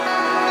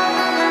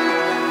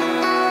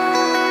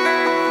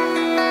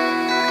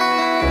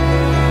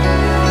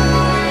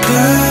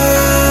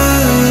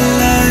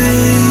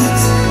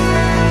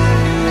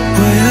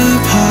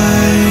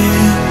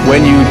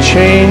when you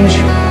change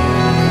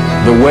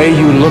the way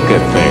you look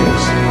at things,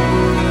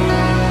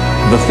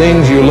 the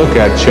things you look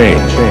at change.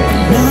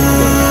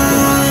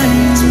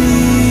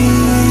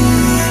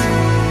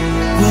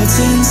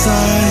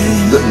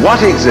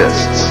 What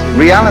exists,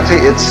 reality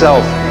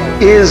itself,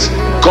 is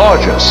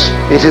gorgeous.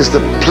 It is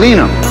the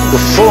plenum, the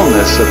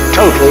fullness of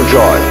total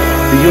joy.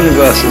 The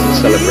universe is a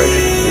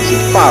celebration. It's a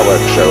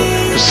fireworks show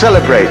to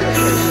celebrate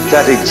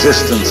that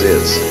existence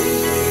is.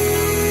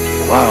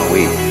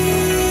 Wowee.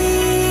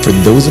 For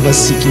those of us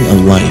seeking a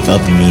life of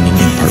meaning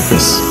and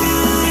purpose,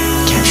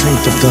 capturing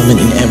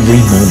fulfillment in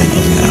every moment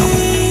of now,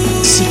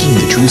 seeking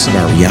the truths of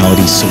our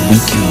reality so we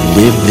can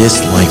live this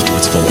life to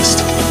its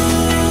fullest.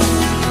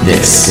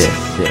 This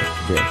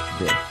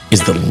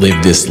is the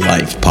Live This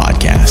Life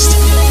podcast.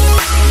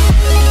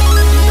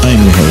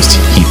 I'm your host,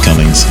 Heath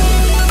Cummings.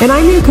 And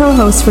I'm your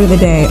co-host for the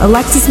day,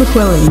 Alexis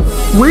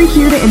McQuillan. We're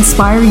here to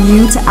inspire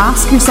you to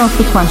ask yourself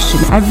the question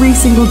every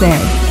single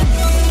day.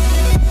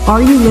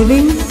 Are you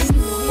living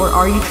or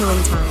are you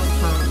killing time?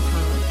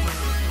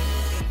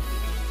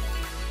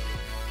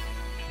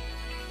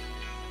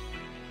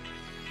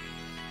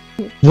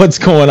 What's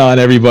going on,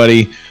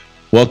 everybody?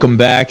 Welcome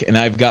back, and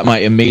I've got my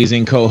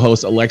amazing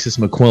co-host Alexis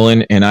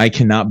McQuillan, and I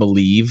cannot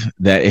believe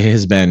that it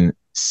has been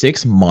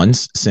 6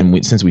 months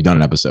since we've done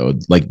an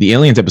episode. Like, the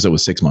Aliens episode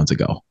was 6 months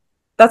ago.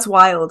 That's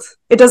wild.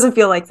 It doesn't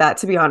feel like that,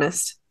 to be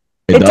honest.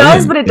 It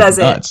does, but it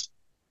doesn't. Nuts.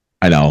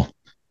 I know.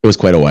 It was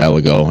quite a while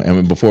ago,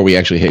 and before we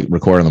actually hit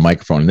record on the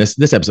microphone,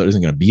 this episode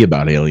isn't going to be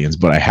about aliens,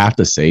 but I have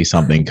to say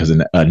something because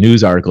a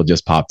news article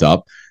just popped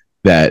up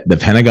that the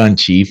Pentagon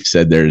chief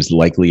said there's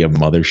likely a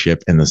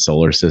mothership in the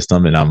solar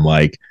system, and I'm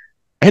like,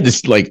 I had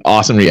this like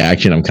awesome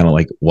reaction. I'm kind of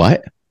like,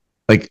 what?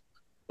 Like,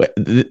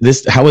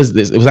 this? How is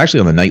this? It was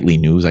actually on the nightly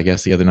news, I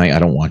guess, the other night. I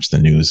don't watch the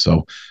news,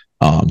 so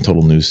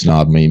total news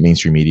snob,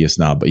 mainstream media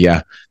snob. But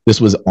yeah,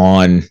 this was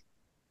on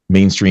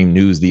mainstream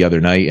news the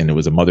other night, and it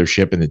was a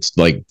mothership, and it's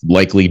like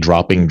likely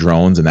dropping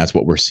drones, and that's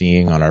what we're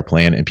seeing on our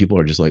planet. And people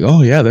are just like,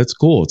 oh yeah, that's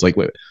cool. It's like,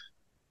 wait,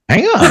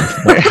 hang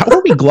on, how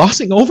are we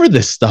glossing over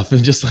this stuff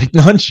and just like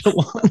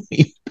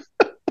nonchalantly?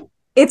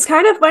 It's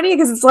kind of funny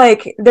because it's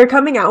like they're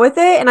coming out with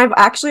it, and I've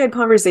actually had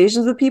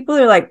conversations with people.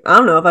 They're like, I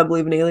don't know if I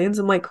believe in aliens.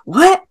 I'm like,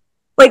 what?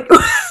 Like,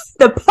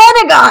 the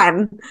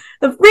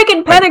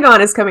freaking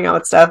Pentagon is coming out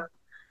with stuff.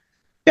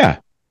 Yeah,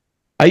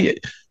 I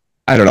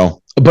don't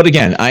know, but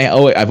again,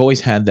 I've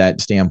always had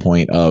that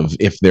standpoint of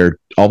if they're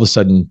all of a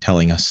sudden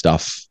telling us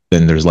stuff,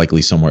 then there's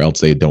likely somewhere else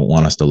they don't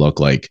want us to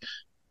look, like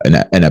an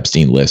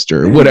Epstein list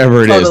or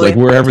whatever it is, like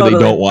wherever they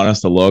don't want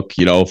us to look.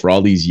 You know, for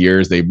all these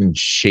years they've been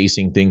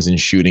chasing things and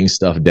shooting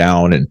stuff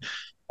down, and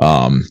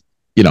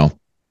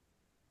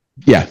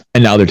yeah,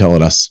 and now they're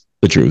telling us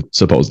the truth,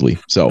 supposedly.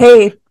 So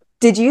hey,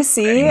 did you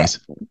see,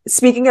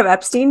 speaking of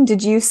Epstein,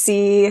 did you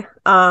see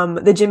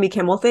the Jimmy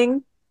Kimmel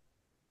thing?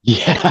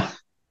 Yeah.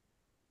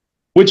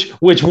 Which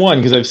one?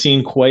 Because I've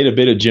seen quite a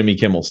bit of Jimmy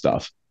Kimmel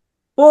stuff.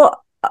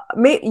 Well,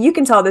 you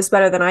can tell this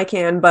better than I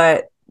can,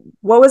 but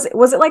what was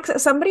it like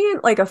somebody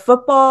like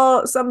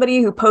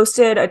somebody who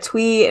posted a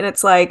tweet, and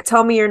it's like,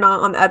 tell me you're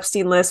not on the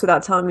Epstein list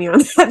without telling me you're on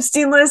the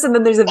Epstein list, and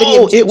then there's a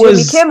video of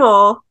Jimmy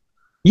Kimmel.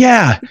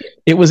 Yeah,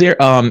 it was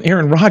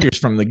Aaron Rodgers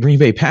from the Green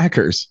Bay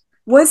Packers.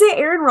 Was it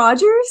Aaron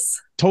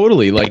Rodgers?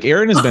 Totally. Like,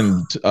 Aaron has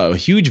been a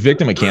huge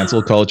victim of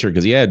cancel culture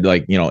because he had,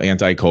 like,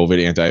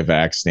 anti-COVID,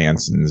 anti-vax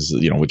stances,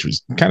 which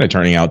was kind of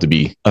turning out to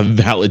be a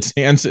valid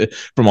stance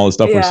from all the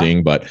stuff we're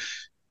seeing. But,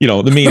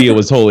 the media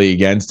was totally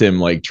against him,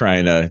 like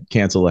trying to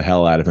cancel the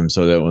hell out of him.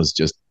 So that was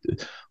just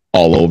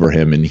all over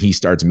him. And he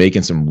starts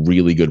making some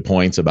really good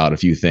points about a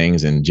few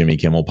things. And Jimmy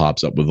Kimmel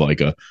pops up with like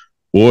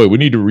boy, we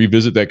need to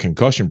revisit that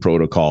concussion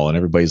protocol. And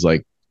everybody's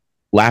like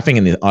laughing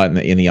in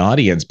the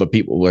audience. But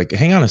people like,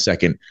 hang on a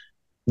second.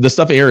 The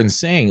stuff Aaron's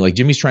saying, like,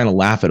 Jimmy's trying to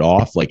laugh it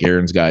off, like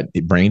Aaron's got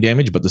brain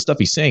damage, but the stuff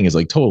he's saying is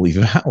like totally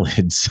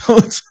valid. So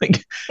it's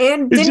like,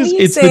 and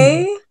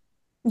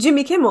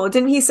Jimmy Kimmel,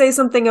 didn't he say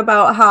something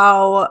about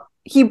how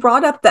he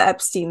brought up the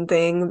Epstein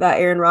thing that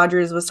Aaron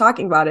Rodgers was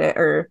talking about it?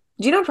 Or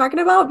do you know what I'm talking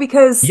about?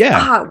 Because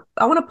I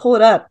want to pull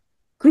it up.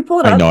 Can we pull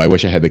it up? I know. I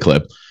wish I had the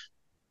clip.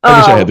 I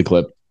wish I had the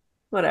clip.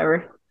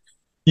 Whatever.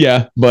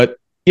 Yeah, but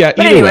yeah.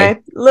 But anyway,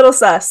 little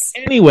sus.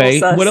 Anyway,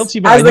 little sus. What else you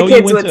been? As the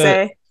kids would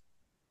say.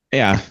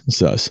 Yeah,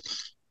 sus.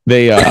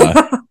 They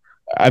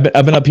I've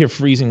been up here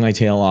freezing my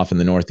tail off in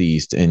the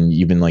Northeast, and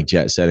you've been like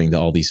jet setting to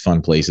all these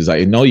fun places.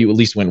 I know you at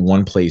least went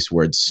one place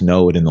where it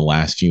snowed in the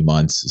last few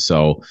months.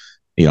 So,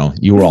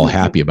 you were all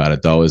happy about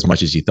it, though, as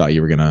much as you thought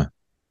you were gonna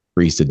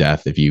freeze to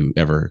death if you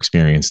ever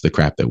experienced the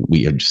crap that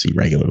we see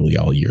regularly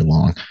all year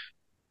long.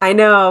 I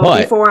know.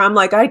 But before I'm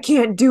like, I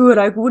can't do it.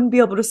 I wouldn't be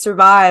able to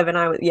survive. And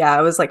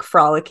I was like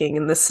frolicking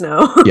in the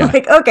snow. Yeah.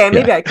 Like, okay,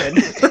 maybe I could.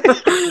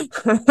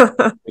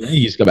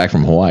 You just got back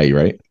from Hawaii,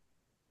 right?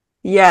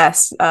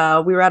 Yes.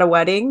 We were at a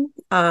wedding.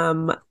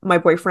 My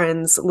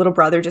boyfriend's little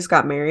brother just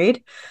got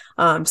married.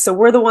 So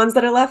we're the ones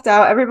that are left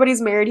out.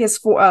 Everybody's married. He has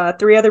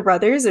 3 other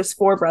brothers. There's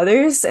 4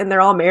 brothers, and they're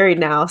all married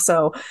now.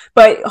 So,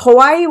 but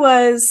Hawaii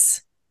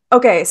was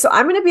okay. So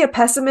I'm going to be a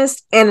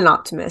pessimist and an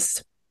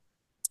optimist.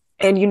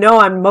 And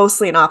I'm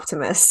mostly an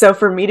optimist. So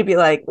for me to be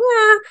like,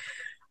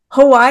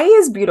 Hawaii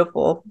is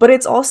beautiful, but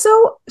it's also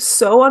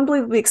so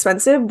unbelievably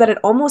expensive that it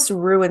almost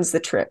ruins the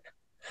trip.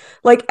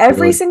 Like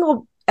every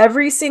single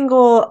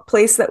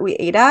place that we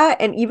ate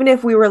at, and even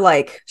if we were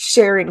like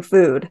sharing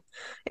food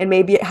and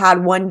maybe it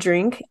had one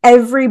drink,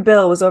 every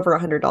bill was over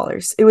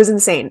 $100. It was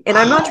insane. And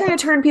I'm not trying to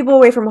turn people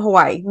away from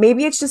Hawaii.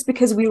 Maybe it's just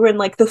because we were in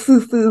like the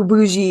foo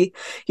bougie,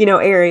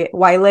 area,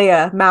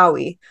 Wailea,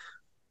 Maui.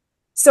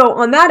 So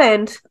on that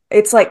end,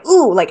 it's like,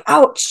 ooh, like,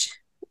 ouch.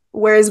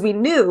 Whereas we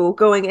knew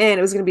going in,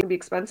 it was going to be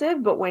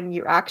expensive. But when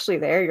you're actually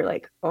there, you're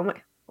like, oh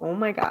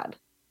my God.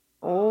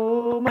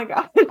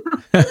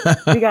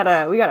 we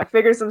gotta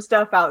figure some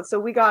stuff out. So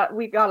we got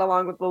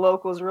along with the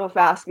locals real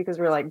fast because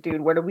we're like,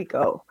 dude, where do we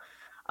go?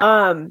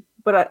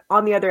 But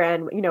on the other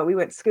end, we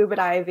went scuba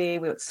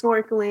diving, we went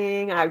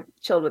snorkeling, I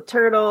chilled with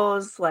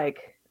turtles.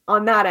 Like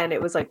on that end,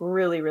 it was like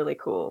really, really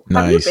cool.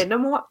 Nice. Have you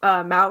been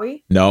to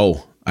Maui?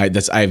 No, I've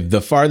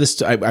the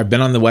farthest I've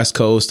been on the West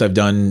Coast. I've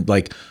done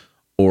like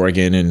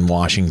Oregon and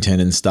Washington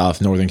and stuff,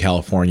 Northern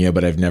California,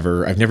 but I've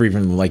never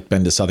even like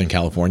been to Southern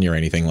California or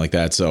anything like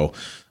that. So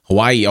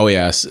Hawaii, oh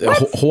yes,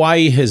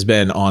 Hawaii has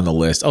been on the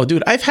list. Oh,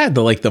 dude, I've had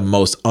the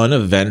most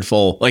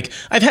uneventful,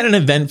 I've had an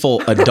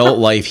eventful adult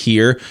life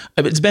here.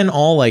 It's been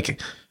all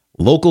like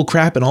local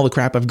crap and all the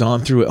crap I've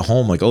gone through at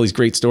home, like all these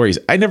great stories.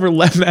 I never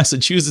left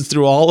Massachusetts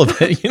through all of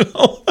it,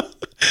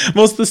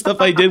 Most of the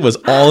stuff I did was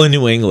all in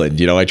New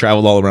England. I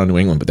traveled all around New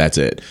England, but that's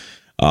it.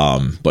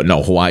 But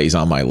no, Hawaii's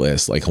on my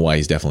list. Like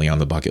Hawaii's definitely on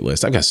the bucket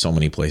list. I've got so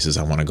many places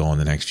I want to go in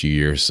the next few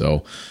years.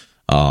 So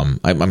I'm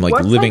like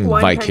what's living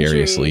like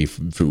vicariously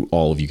through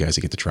all of you guys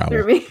that get to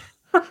travel.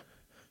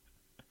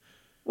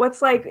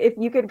 What's like, if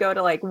you could go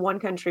to like one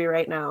country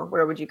right now,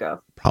 where would you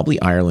go?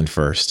 Probably Ireland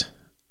first.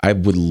 I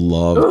would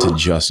love to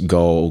just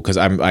go because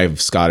I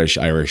have Scottish,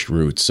 Irish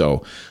roots.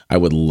 So I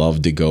would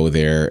love to go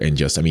there and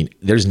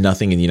there's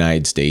nothing in the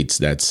United States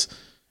that's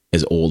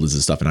as old as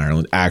the stuff in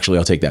Ireland. Actually,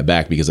 I'll take that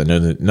back because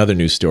another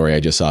news story I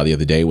just saw the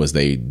other day was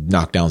they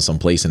knocked down some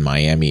place in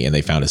Miami and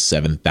they found a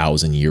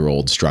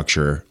 7,000-year-old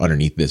structure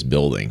underneath this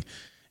building.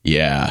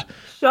 Yeah.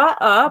 Shut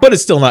up. But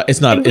it's not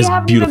as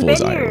beautiful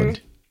as Ireland.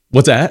 Here.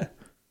 What's that?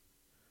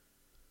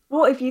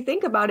 Well, if you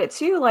think about it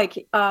too, like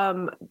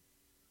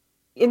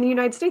in the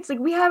United States, like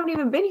we haven't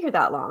even been here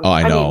that long. Oh,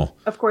 I know. Mean,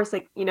 of course,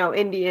 like,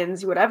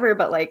 Indians, whatever,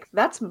 but like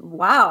that's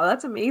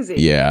amazing.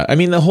 Yeah. I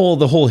mean, the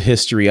whole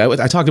history,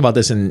 I talked about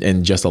this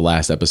in just the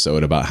last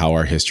episode about how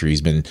our history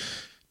has been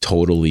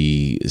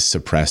totally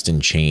suppressed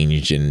and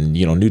changed, and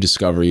new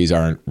discoveries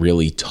aren't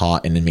really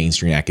taught in the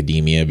mainstream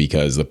academia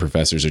because the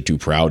professors are too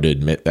proud to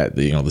admit that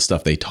the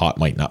stuff they taught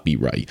might not be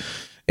right.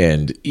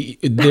 And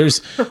there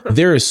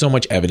is so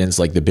much evidence,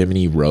 like the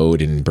Bimini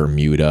Road in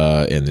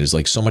Bermuda, and there's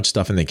like so much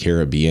stuff in the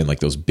Caribbean,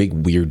 like those big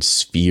weird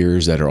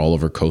spheres that are all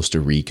over Costa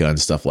Rica and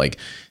stuff. Like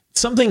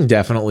something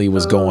definitely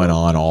was going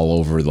on all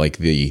over like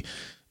the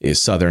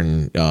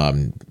southern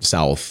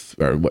south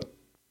or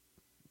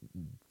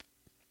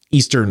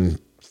eastern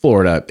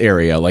Florida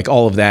area, like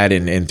all of that,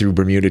 and through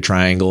Bermuda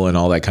Triangle and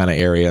all that kind of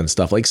area and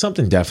stuff. Like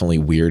something definitely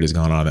weird has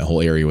gone on in that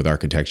whole area with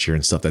architecture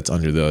and stuff that's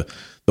under the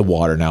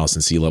water now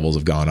since sea levels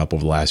have gone up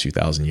over the last few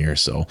thousand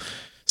years. So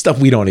stuff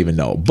we don't even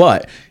know.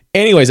 But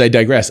anyways, I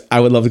digress. I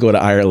would love to go to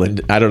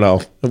Ireland. I don't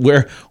know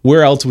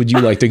where else would you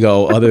like to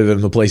go other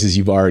than the places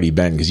you've already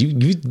been? Because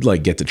you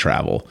like get to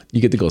travel.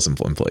 You get to go some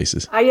fun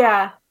places.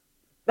 Yeah.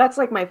 That's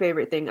like my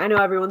favorite thing. I know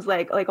everyone's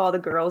like all the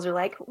girls are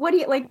like, what do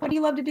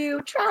you love to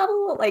do?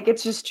 Travel. Like,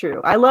 it's just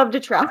true. I love to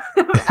travel.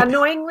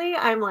 Annoyingly,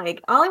 I'm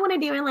like, all I want to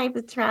do in life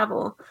is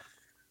travel.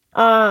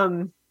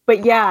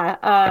 But yeah,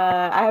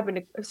 I have been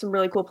to some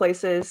really cool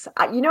places.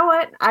 You know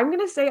what? I'm going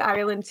to say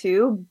Ireland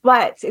too,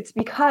 but it's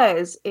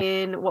because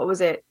in,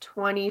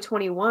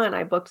 2021,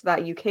 I booked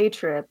that UK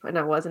trip and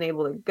I wasn't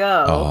able to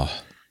go.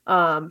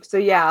 So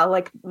yeah,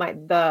 like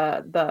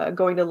the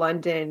going to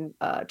London,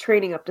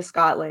 training up to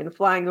Scotland,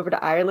 flying over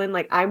to Ireland.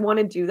 Like I want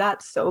to do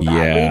that so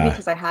badly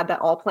because I had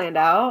that all planned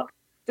out.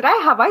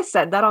 Have I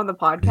said that on the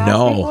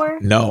podcast before?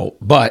 No,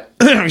 but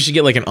we should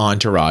get like an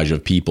entourage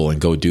of people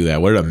and go do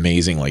that. What an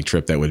amazing like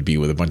trip that would be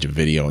with a bunch of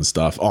video and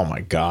stuff. Oh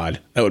my God.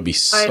 That would be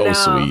so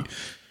sweet.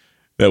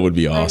 That would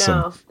be awesome.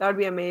 I know. That would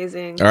be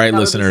amazing. All right,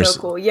 listeners.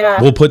 So cool.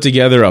 Yeah. We'll put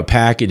together a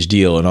package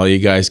deal and all you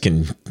guys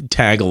can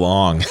tag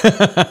along.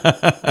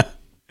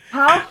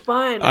 How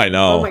fun. I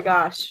know. Oh my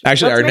gosh.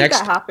 Actually, Let's make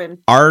that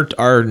happen.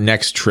 Our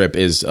next trip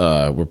is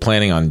we're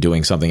planning on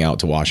doing something out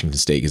to Washington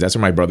State because that's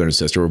where my brother and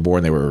sister were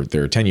born.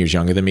 They're 10 years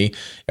younger than me,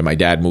 and my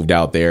dad moved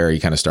out there. He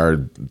kind of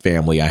started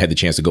family. I had the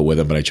chance to go with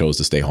him, but I chose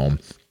to stay home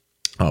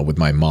with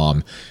my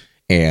mom.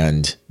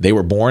 And they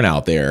were born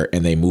out there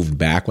and they moved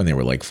back when they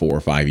were like 4 or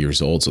 5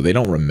 years old. So they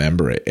don't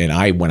remember it. And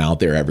I went out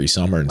there every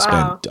summer and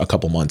spent a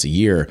couple months a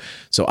year.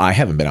 So I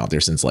haven't been out there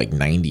since like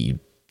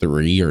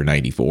 93 or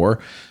 94.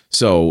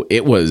 So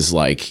it was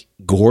like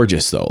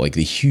gorgeous though, like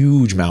the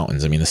huge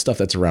mountains. I mean, the stuff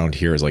that's around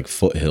here is like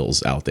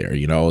foothills out there,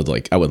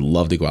 like I would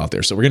love to go out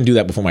there. So we're going to do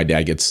that before my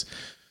dad gets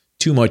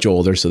too much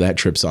older. So that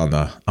trip's on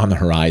the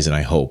horizon,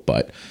 I hope,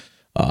 but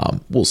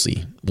we'll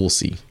see.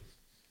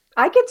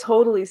 I could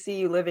totally see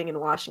you living in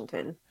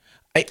Washington.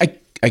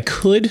 I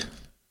could.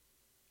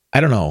 I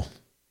don't know.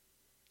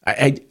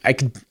 I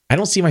could. I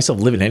don't see myself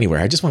living anywhere.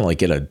 I just want to like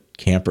get a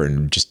camper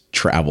and just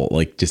travel.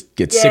 Like just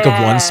get sick of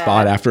one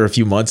spot Yeah, after a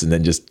few months, and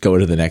then just go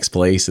to the next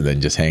place, and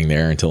then just hang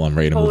there until I'm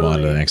ready to move on to the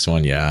totally. next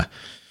one. Yeah,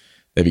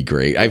 that'd be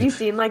great. Have you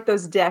seen like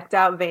those decked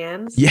out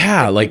vans?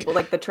 Yeah, Like like people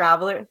like the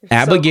Traveler. They're so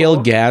Abigail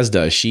cool.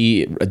 Gazda,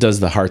 she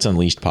does the Hearts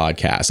Unleashed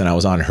podcast, and I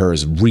was on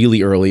hers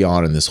really early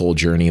on in this whole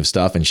journey of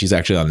stuff, and she's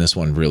actually on this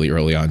one really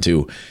early on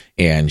too.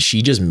 And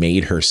she just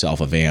made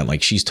herself a van.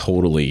 Like she's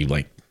totally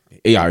like,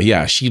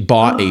 yeah. She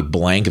bought a Oh,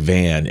 blank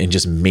van and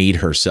just made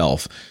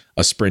herself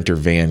a Sprinter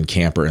van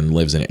camper and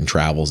lives in it and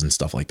travels and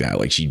stuff like that.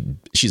 Like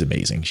she's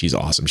amazing. She's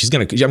awesome.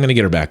 I'm gonna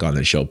get her back on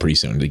the show pretty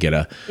soon to get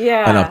an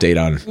yeah.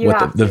 update on You what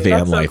have the to. van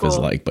That's so life is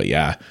cool. like. But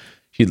yeah,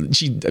 she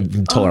I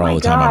told Oh her all my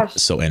the time I'm gosh.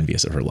 so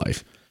envious of her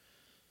life.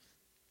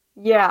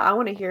 Yeah, I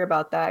want to hear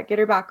about that. Get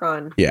her back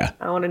on. Yeah.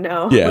 I want to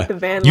know what Yeah. the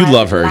van You life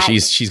love is her. like.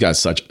 She's got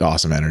such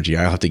awesome energy.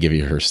 I'll have to give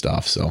you her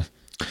stuff. So,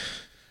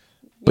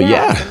 but Yeah,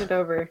 yeah. send it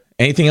over.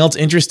 Anything else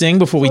interesting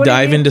before So we what do you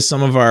dive do? into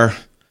some of our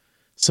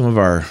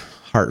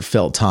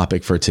heartfelt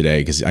topic for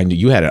today? Because I knew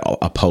you had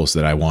a post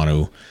that I want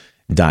to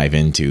dive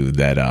into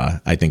that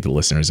I think the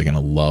listeners are going to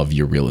love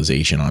your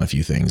realization on a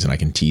few things, and I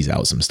can tease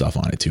out some stuff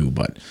on it too.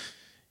 But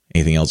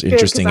anything else Good,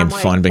 because interesting I'm and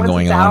like, fun been once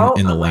going it's on out,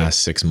 in the I'm like,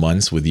 last 6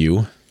 months with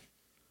you?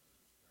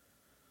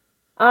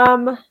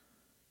 um,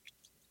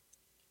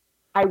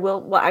 I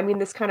will. Well, I mean,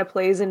 this kind of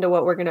plays into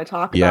what we're going to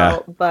talk Yeah.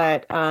 about,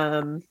 but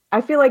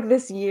I feel like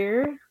this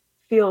year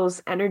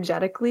feels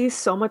energetically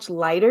so much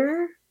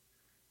lighter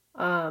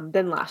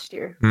than last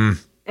year,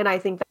 Mm, and I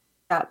think that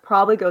that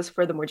probably goes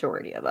for the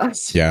majority of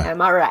us. yeah.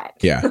 Am I right?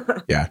 Yeah.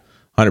 Yeah.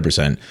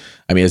 100%.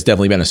 I mean, it's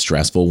definitely been a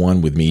stressful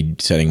one with me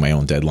setting my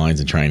own deadlines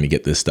and trying to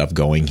get this stuff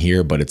going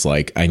here. But it's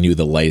like I knew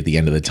the light at the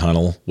end of the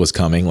tunnel was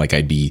coming. Like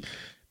I'd be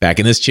back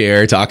in this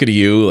chair talking to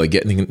you, like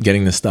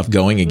getting this stuff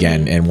going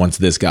again. Mhm. And once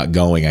this got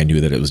going, I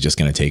knew that it was just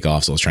going to take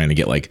off. So I was trying to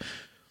get like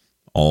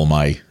all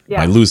my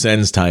Yeah, loose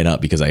ends tied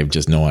up because I have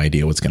just no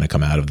idea what's going to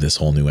come out of this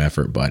whole new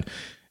effort. But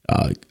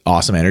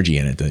awesome energy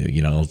in it.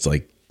 It's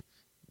like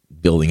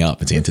building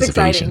up. It's it's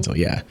anticipation. exciting. So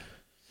yeah.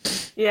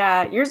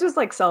 Yeah, yours was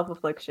like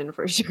self-affliction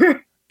for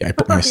sure. Yeah, Your I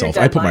put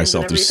deadlines and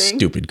myself through everything.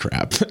 stupid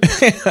crap.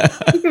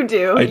 You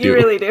do. I You do.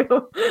 really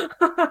do.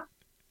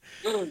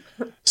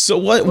 So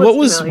What's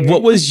what familiar?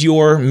 was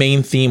your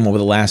main theme over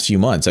the last few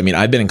months? I mean,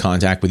 I've been in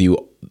contact with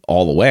you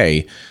all the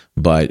way,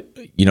 but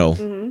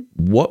Hmm.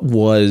 what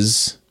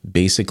was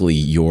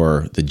basically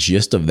the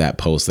gist of that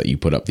post that you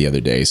put up the other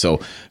day?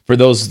 So for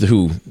those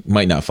who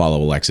might not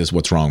follow Alexis,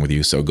 what's wrong with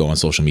you? So go on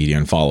social media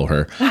and follow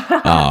her.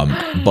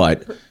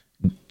 But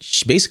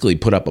she basically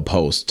put up a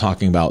post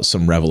talking about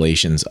some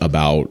revelations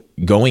about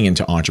going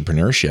into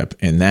entrepreneurship.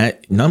 And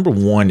that number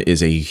one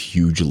is a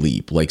huge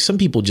leap. Like some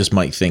people just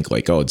might think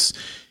like, oh, it's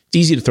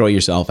easy to throw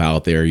yourself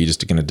out there. You're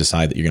just going to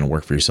decide that you're going to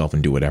work for yourself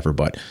and do whatever.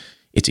 But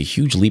it's a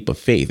huge leap of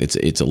faith.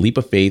 It's a leap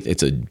of faith.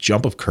 It's a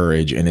jump of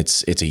courage. And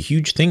it's a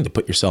huge thing to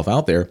put yourself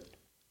out there.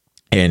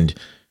 And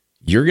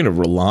you're going to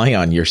rely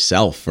on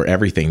yourself for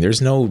everything.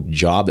 There's no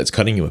job that's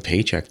cutting you a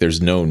paycheck. There's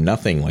no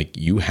nothing. Like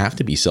you have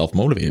to be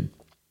self-motivated.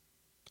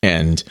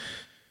 And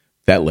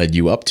that led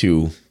you up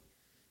to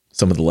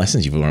some of the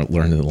lessons you've learned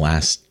in the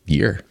last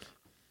year.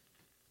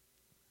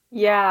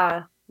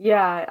 Yeah,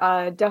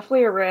 yeah,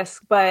 definitely a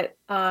risk. But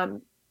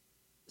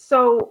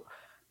so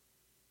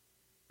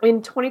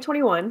in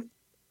 2021,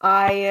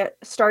 I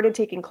started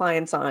taking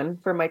clients on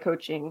for my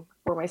coaching,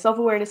 for my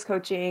self-awareness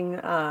coaching,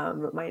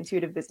 my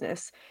intuitive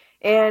business.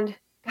 And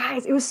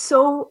guys, it was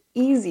so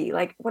easy.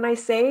 Like when I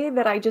say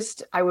that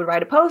I would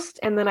write a post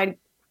and then I'd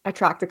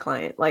attract a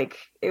client. Like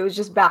it was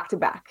just back to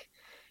back.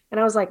 And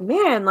I was like,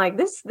 man, like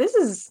this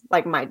is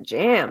like my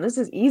jam. This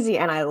is easy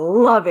and I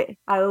love it.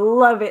 I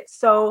love it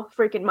so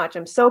freaking much.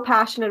 I'm so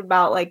passionate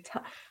about like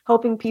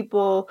helping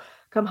people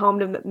come home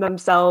to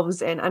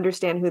themselves and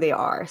understand who they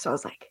are. So I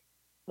was like,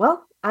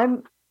 well,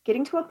 I'm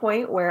getting to a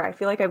point where I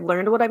feel like I've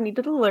learned what I've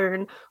needed to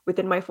learn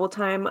within my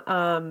full-time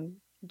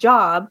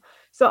job.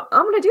 So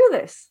I'm going to do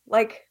this.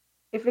 Like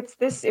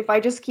if I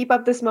just keep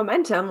up this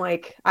momentum,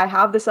 like I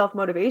have the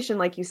self-motivation,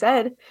 like you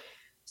said.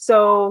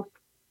 So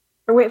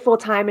I went full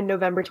time in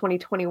November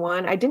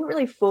 2021. I didn't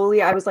really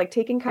I was like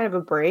taking kind of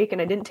a break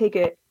and I didn't take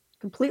it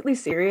completely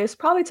serious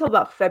probably till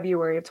about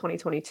February of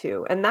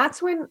 2022. And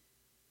that's when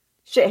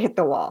shit hit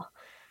the wall.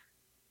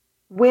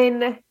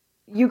 When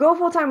you go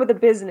full time with a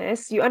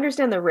business, you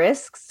understand the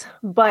risks,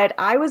 but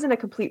I was in a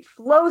complete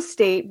flow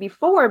state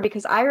before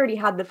because I already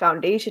had the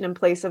foundation in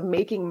place of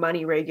making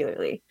money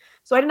regularly.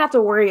 So I didn't have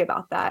to worry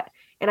about that.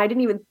 And I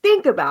didn't even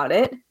think about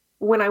it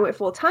when I went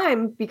full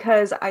time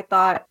because I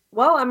thought,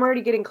 well, I'm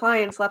already getting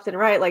clients left and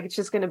right. Like it's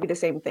just going to be the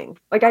same thing.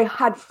 Like I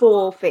had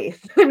full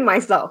faith in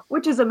myself,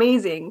 which is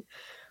amazing,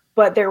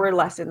 but there were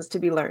lessons to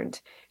be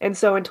learned. And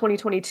so in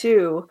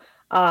 2022,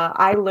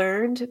 I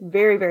learned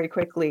very, very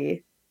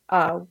quickly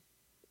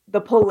the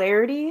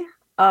polarity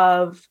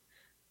of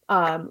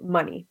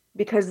money,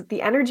 because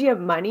the energy of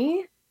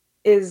money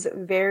is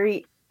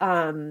very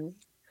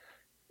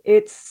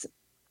It's,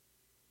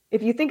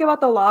 if you think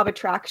about the law of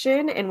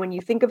attraction, and when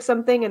you think of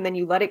something and then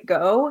you let it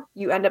go,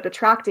 you end up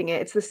attracting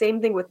it. It's the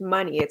same thing with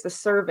money. It's a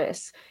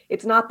service.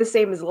 It's not the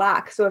same as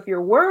lack. So if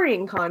you're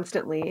worrying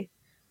constantly,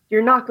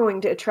 you're not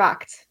going to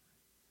attract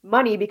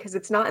money because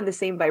it's not in the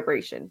same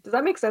vibration. Does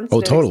that make sense?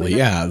 Oh, totally.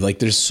 Yeah. Like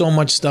there's so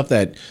much stuff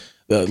that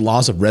the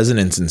laws of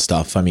resonance and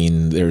stuff. I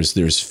mean,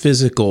 there's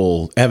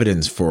physical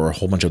evidence for a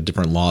whole bunch of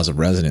different laws of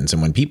resonance.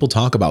 And when people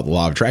talk about the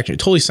law of attraction, it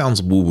totally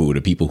sounds woo-woo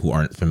to people who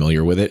aren't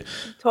familiar with it.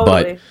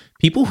 Totally. But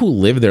people who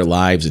live their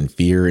lives in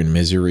fear and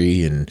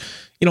misery and,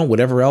 you know,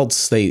 whatever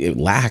else they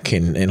lack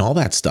and all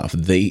that stuff,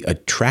 they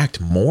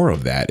attract more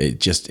of that.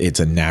 It's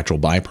a natural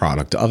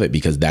byproduct of it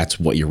because that's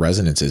what your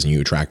resonance is and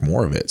you attract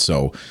more of it.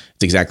 So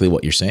it's exactly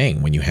what you're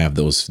saying. When you have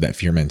that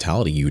fear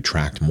mentality, you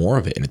attract more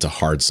of it and it's a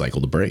hard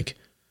cycle to break.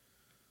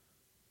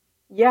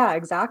 Yeah,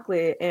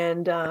 exactly.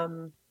 But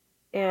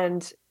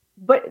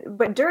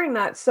during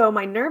that, so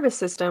my nervous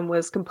system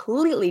was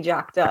completely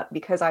jacked up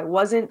because I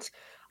wasn't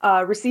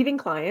receiving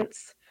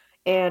clients.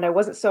 And I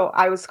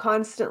was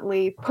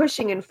constantly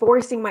pushing and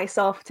forcing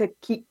myself to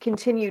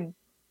continue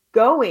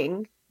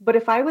going. But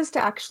if I was to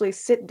actually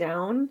sit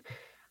down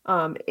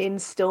in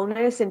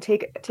stillness and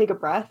take a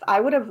breath,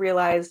 I would have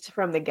realized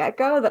from the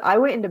get-go that I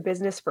went into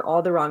business for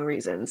all the wrong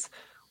reasons,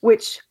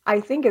 which I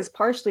think is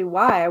partially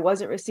why I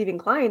wasn't receiving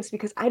clients,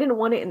 because I didn't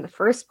want it in the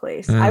first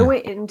place. I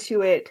went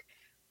into it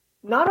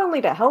not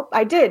only to help.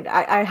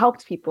 I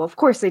helped people, of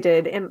course I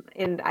did,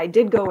 and I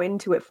did go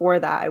into it for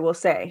that, I will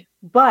say.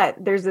 But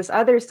there's this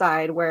other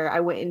side where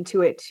I went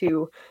into it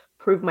to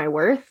prove my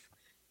worth.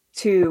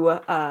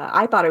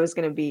 I thought it was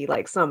going to be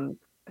like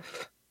it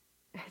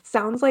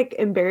sounds like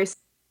embarrassing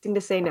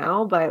to say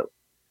now, but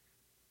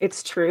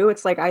it's true.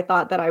 It's like I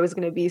thought that I was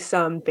going to be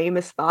some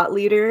famous thought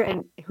leader,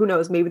 and who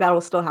knows, maybe that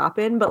will still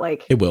happen, but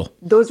like it will.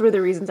 Those were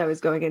the reasons I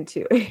was going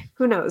into.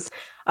 Who knows?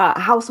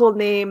 Household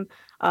name,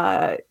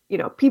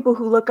 people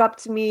who look up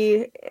to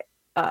me,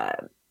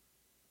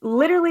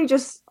 literally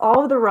just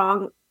all of the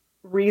wrong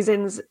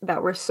reasons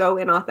that were so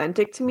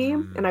inauthentic to me,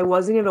 and I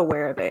wasn't even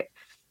aware of it.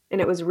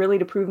 And it was really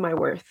to prove my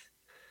worth.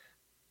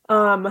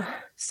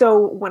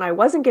 So when I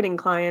wasn't getting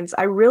clients,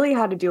 I really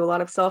had to do a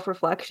lot of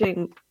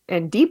self-reflection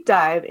and deep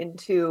dive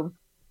into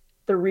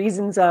the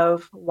reasons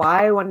of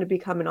why I wanted to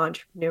become an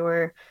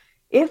entrepreneur,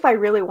 if I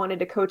really wanted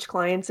to coach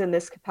clients in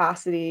this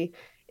capacity,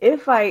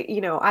 if I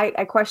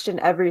questioned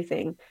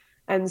everything.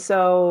 And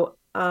so,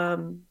 I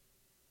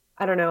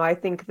don't know. I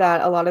think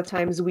that a lot of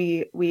times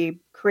we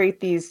create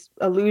these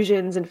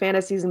illusions and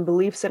fantasies and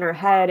beliefs in our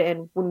head.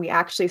 And when we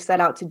actually set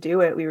out to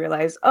do it, we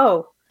realize,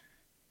 oh,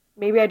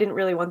 maybe I didn't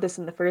really want this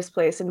in the first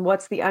place. And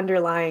what's the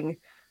underlying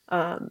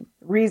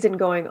reason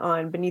going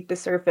on beneath the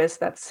surface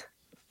that's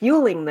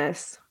fueling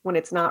this when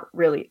it's not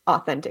really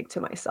authentic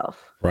to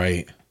myself?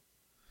 Right.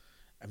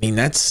 I mean,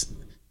 that's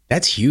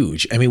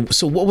huge. I mean,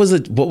 so what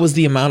was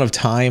the amount of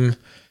time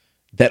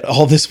that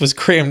all this was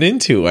crammed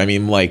into? I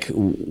mean, like,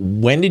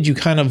 when did you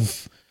kind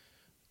of,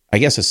 I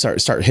guess,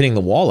 start hitting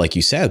the wall, like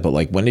you said, but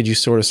like, when did you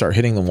sort of start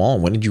hitting the wall?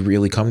 And when did you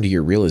really come to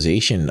your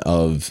realization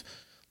of,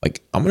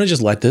 like, I'm going to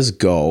just let this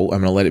go. I'm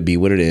going to let it be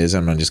what it is.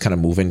 I'm going to just kind of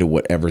move into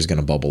whatever's going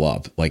to bubble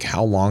up. Like,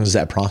 how long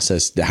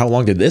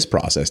did this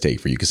process take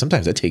for you? Because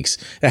sometimes that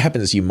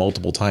happens to you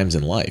multiple times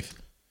in life.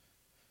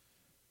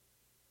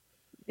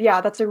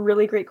 Yeah, that's a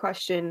really great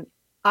question.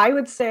 I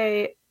would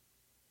say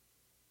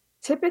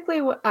typically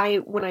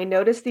when I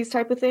notice these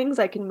type of things,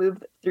 I can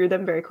move through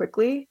them very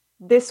quickly.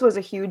 This was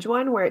a huge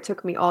one where it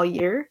took me all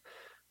year,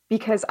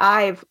 because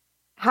I've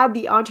had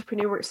the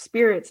entrepreneur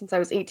spirit since I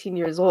was 18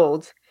 years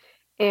old.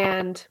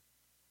 And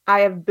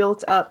I have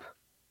built up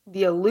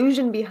the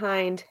illusion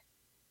behind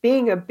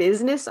being a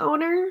business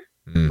owner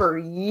for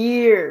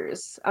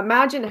years.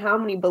 Imagine how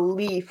many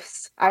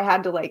beliefs I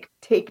had to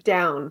take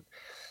down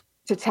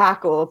to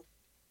tackle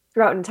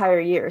throughout an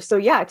entire year. So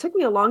yeah, it took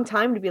me a long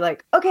time to be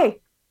like,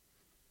 okay,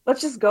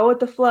 let's just go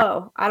with the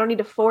flow. I don't need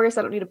to force.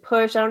 I don't need to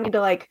push. I don't need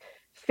to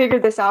figure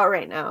this out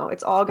right now.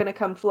 It's all going to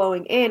come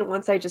flowing in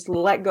once I just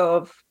let go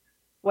of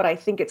what I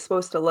think it's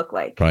supposed to look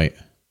like. Right.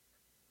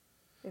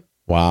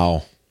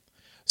 Wow.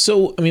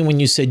 So, I mean,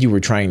 when you said you were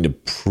trying to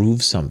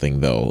prove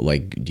something, though,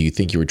 like, do you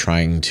think you were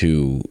trying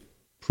to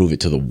prove it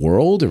to the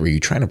world, or were you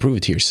trying to prove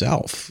it to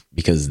yourself?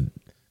 Because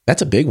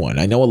that's a big one.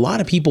 I know a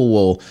lot of people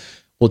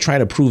will try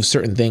to prove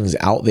certain things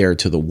out there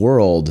to the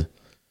world,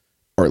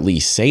 or at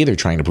least say they're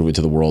trying to prove it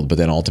to the world, but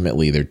then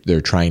ultimately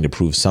they're trying to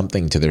prove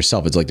something to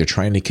themselves. It's like they're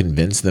trying to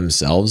convince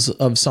themselves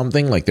of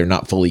something, like they're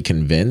not fully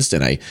convinced.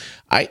 And I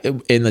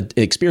in the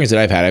experience that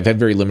I've had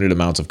very limited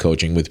amounts of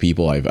coaching with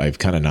people. I've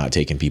kind of not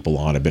taken people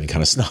on. I've been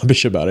kind of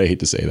snobbish about it. I hate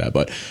to say that,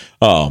 but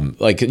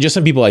just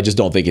some people, I just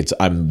don't think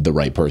I'm the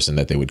right person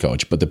that they would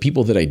coach. But the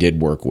people that I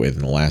did work with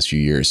in the last few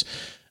years,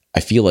 I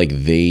feel like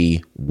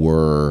they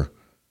were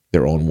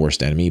their own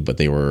worst enemy, but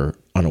they were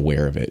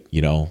unaware of it.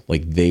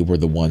 Like they were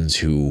the ones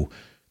who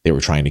they were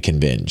trying to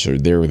convince, or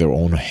they were their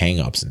own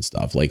hangups and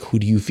stuff. Like, who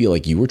do you feel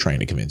like you were trying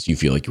to convince? Do you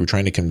feel like you were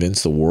trying to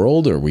convince the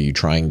world, or were you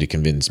trying to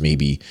convince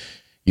maybe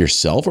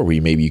yourself, or were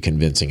you maybe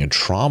convincing a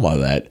trauma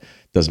that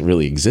doesn't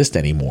really exist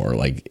anymore,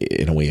 like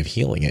in a way of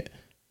healing it?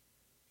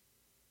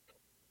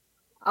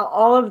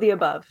 All of the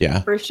above.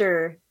 Yeah. For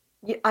sure.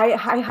 I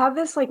have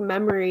this like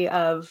memory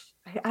of,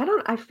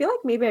 I feel like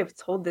maybe I've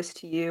told this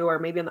to you, or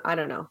maybe I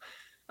don't know.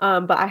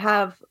 But I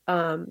have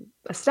a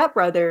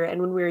stepbrother, and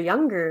when we were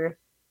younger,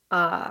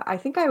 I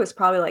think I was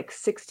probably like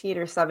 16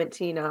 or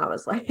 17, and I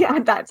was like,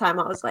 at that time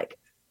I was like,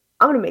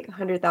 I'm gonna make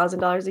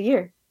 $100,000 a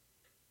year.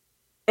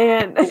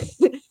 And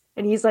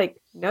and he's like,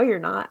 no, you're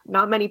not.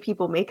 Not many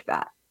people make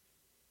that.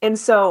 And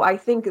so I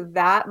think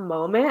that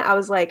moment I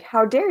was like,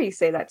 how dare you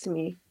say that to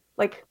me?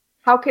 Like,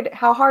 how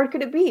hard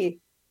could it be?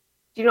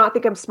 Do you not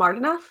think I'm smart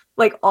enough?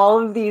 Like all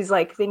of these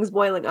like things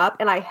boiling up,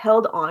 and I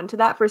held on to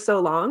that for so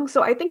long.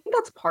 So I think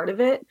that's part of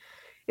it,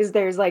 is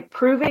there's like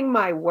proving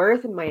my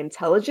worth and my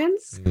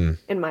intelligence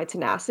and my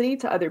tenacity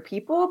to other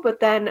people. But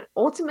then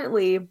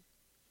ultimately,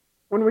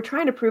 when we're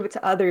trying to prove it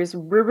to others,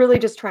 we're really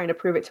just trying to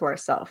prove it to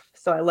ourselves.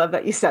 So I love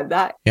that you said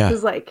that. Yeah.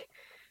 Because like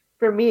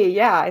for me,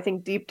 yeah, I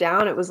think deep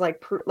down it was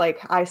like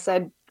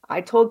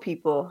I told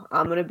people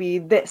I'm going to be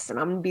this and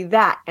I'm going to be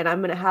that, and I'm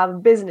going to have a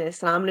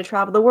business and I'm going to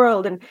travel the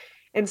world.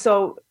 And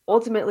so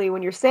ultimately,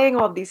 when you're saying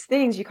all of these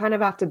things, you kind of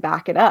have to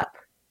back it up.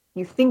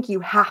 You think you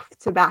have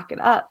to back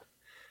it up.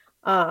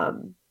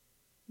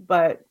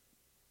 But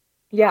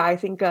yeah, I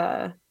think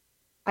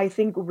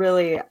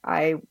really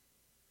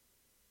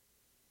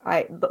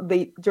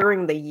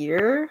during the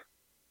year,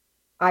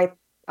 I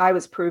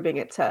was proving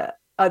it to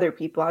other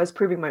people. I was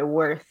proving my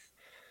worth,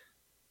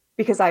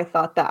 because I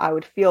thought that I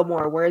would feel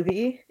more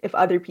worthy if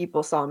other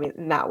people saw me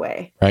in that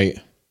way. Right.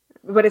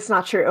 But it's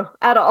not true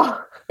at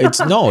all.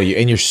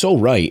 And you're so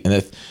right. And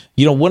if,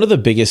 one of the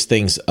biggest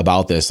things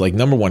about this, like,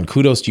 number one,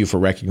 kudos to you for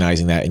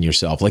recognizing that in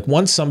yourself. Like,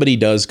 once somebody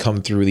does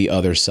come through the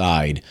other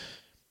side,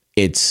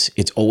 it's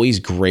always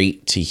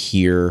great to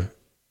hear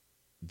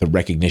the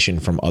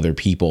recognition from other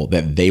people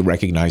that they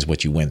recognize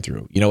what you went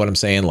through. You know what I'm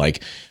saying?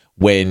 Like,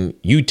 when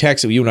you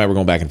and I were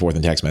going back and forth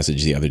in text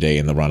messages the other day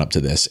in the run up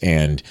to this,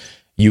 and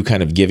you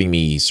kind of giving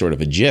me sort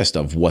of a gist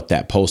of what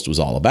that post was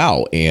all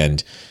about.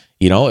 And,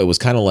 it was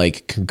kind of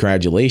like,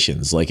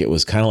 congratulations. Like, it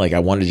was kind of like I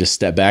wanted to just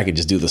step back and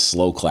just do the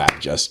slow clap,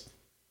 just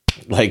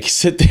like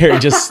sit there,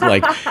 just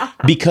like,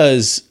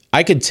 because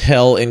I could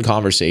tell in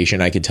conversation,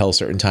 I could tell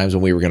certain times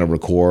when we were going to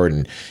record,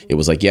 and it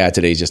was like, yeah,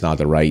 today's just not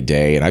the right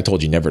day. And I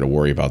told you never to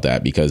worry about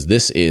that, because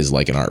this is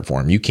like an art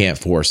form. You can't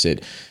force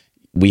it.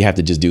 We have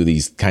to just do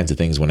these kinds of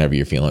things whenever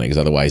you're feeling it, because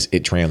otherwise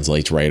it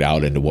translates right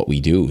out into what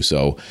we do.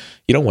 So,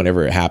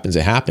 whenever it happens,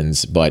 it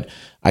happens. But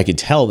I could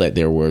tell that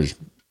there was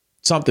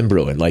something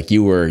brewing. Like,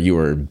 you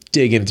were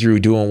digging through,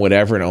 doing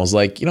whatever. And I was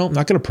like, I'm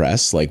not going to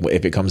press. Like,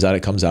 if it comes out,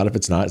 it comes out. If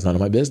it's not, it's none of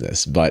my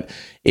business. But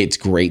it's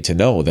great to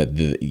know that,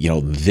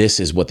 this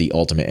is what the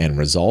ultimate end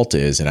result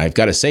is. And I've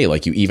got to say,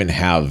 like, you even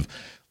have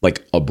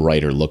like a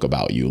brighter look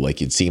about you.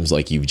 Like, it seems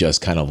like you've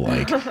just kind of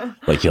like,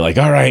 like, you're like,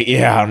 all right,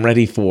 yeah, I'm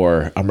ready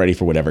for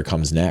whatever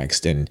comes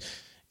next. And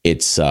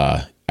it's,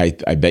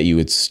 I bet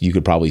you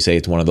could probably say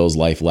it's one of those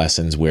life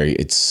lessons where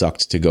it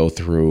sucked to go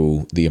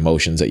through the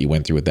emotions that you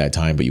went through at that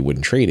time, but you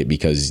wouldn't trade it,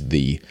 because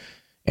the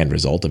end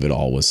result of it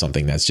all was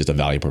something that's just a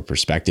valuable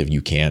perspective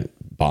you can't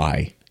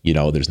buy.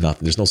 There's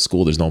no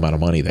school, there's no amount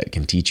of money that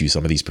can teach you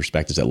some of these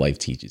perspectives that life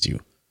teaches you.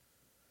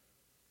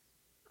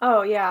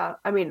 Oh yeah.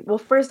 I mean, well,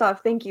 first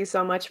off, thank you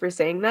so much for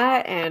saying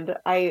that. And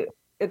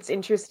it's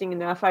interesting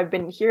enough, I've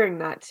been hearing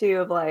that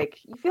too, of like,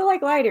 you feel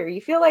like lighter,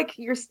 you feel like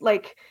you're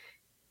like,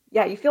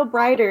 yeah, you feel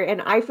brighter.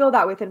 And I feel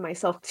that within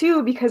myself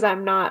too, because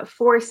I'm not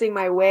forcing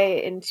my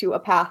way into a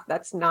path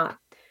that's not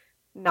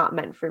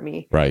meant for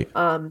me. Right.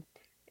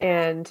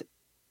 And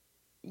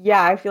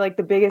yeah, I feel like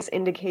the biggest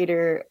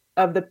indicator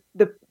of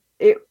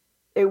it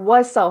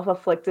was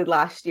self-afflicted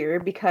last year,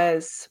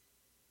 because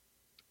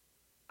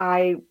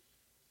I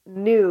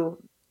knew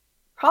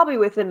probably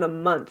within a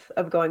month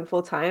of going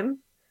full time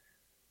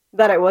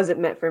that it wasn't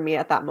meant for me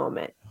at that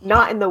moment.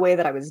 Not in the way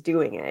that I was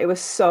doing it. It was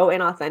so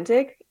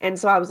inauthentic. And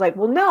so I was like,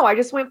 well, no, I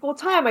just went full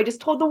time. I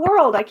just told the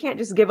world I can't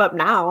just give up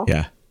now.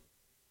 Yeah.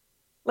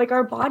 Like,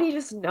 our body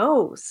just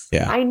knows.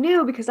 Yeah. I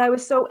knew, because I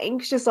was so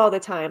anxious all the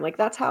time. Like,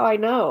 that's how I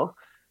know.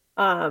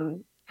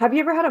 Have you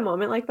ever had a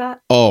moment like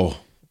that? Oh,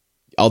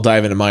 I'll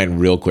dive into mine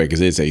real quick,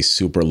 because it's a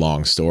super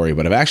long story,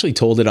 but I've actually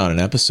told it on an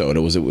episode. It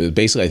was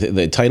basically,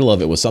 the title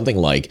of it was something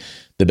like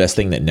The Best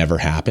Thing That Never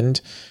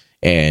Happened.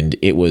 And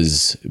it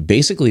was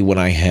basically when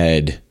I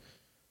had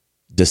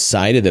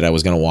decided that I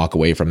was going to walk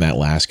away from that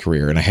last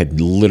career, and I had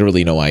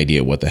literally no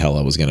idea what the hell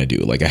I was going to do.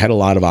 Like, I had a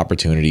lot of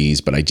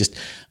opportunities, but I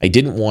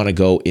didn't want to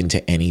go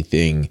into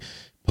anything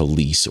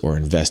police or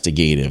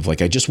investigative.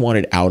 Like, I just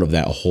wanted out of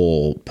that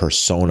whole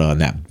persona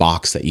and that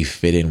box that you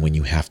fit in when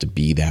you have to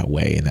be that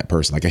way and that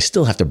person. Like, I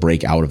still have to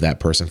break out of that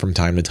person from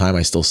time to time.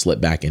 I still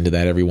slip back into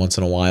that every once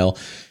in a while.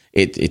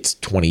 It's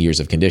 20 years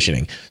of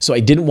conditioning. So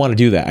I didn't want to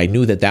do that. I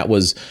knew that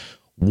was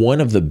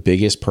one of the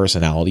biggest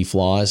personality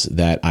flaws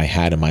that I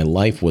had in my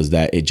life was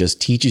that it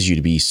just teaches you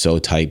to be so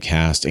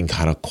typecast and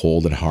kind of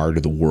cold and hard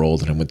to the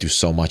world. And I went through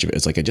so much of it.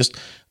 It's like, I just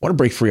want to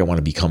break free. I want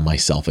to become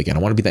myself again. I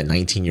want to be that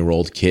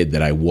 19-year-old kid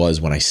that I was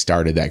when I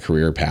started that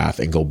career path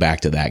and go back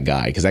to that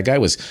guy. Because that guy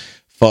was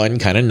fun,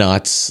 kind of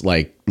nuts,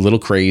 like a little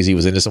crazy,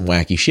 was into some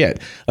wacky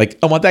shit. Like,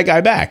 I want that guy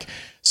back.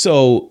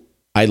 So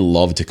I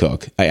love to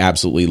cook. I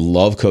absolutely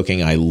love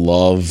cooking. I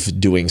love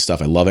doing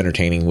stuff. I love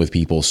entertaining with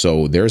people.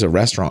 So there's a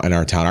restaurant in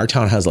our town. Our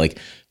town has like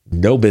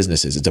no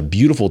businesses. It's a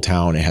beautiful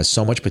town. It has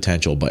so much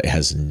potential, but it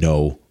has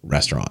no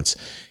restaurants.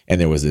 And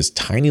there was this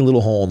tiny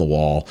little hole in the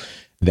wall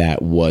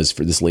that was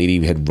for this lady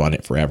who had run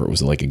it forever. It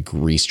was like a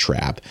grease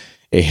trap.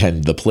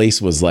 And the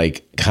place was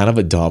like kind of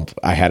a dump.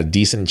 I had a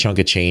decent chunk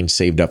of change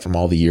saved up from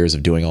all the years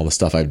of doing all the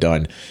stuff I've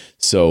done.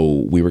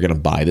 So we were going to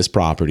buy this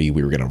property.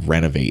 We were going to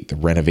renovate. The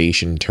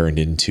renovation turned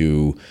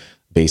into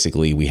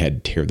basically we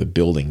had to tear the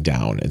building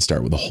down and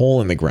start with a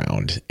hole in the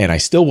ground. And I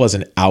still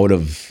wasn't out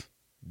of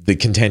the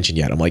contention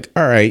yet. I'm like,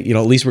 all right,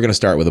 at least we're going to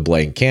start with a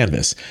blank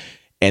canvas.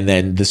 And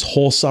then this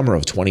whole summer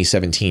of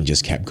 2017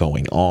 just kept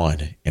going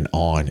on and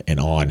on and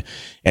on.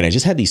 And I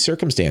just had these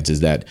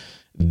circumstances that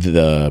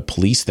the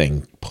police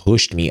thing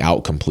pushed me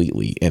out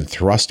completely and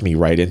thrust me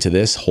right into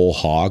this whole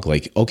hog.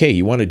 Like, okay,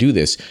 you want to do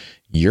this,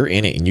 you're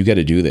in it and you got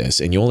to do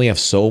this. And you only have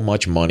so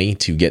much money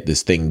to get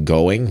this thing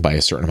going by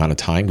a certain amount of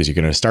time because you're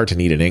going to start to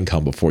need an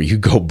income before you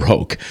go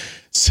broke.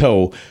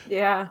 So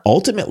yeah,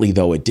 ultimately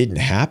though, it didn't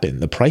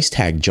happen. The price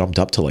tag jumped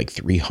up to like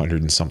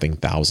 300 and something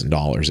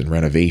 $1,000 in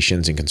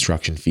renovations and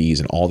construction fees,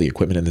 and all the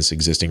equipment in this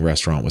existing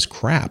restaurant was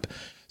crap.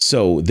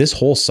 So this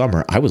whole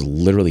summer, I was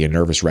literally a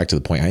nervous wreck to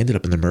the point I ended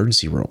up in the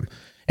emergency room.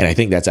 And I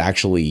think that's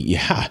actually,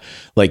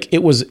 like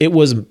it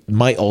was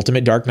my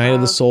ultimate dark night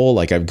of the soul.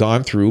 Like I've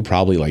gone through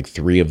probably like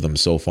 3 of them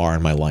so far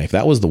in my life.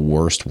 That was the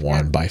worst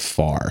one by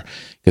far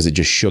because it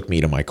just shook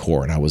me to my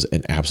core and I was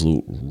an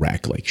absolute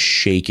wreck, like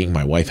shaking.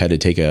 My wife had to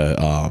take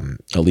a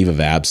leave of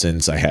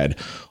absence. I had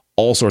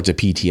all sorts of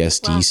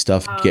PTSD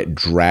stuff get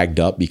dragged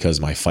up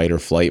because my fight or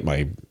flight,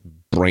 my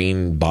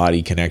brain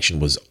body connection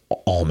was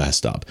all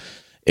messed up.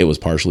 It was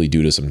partially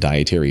due to some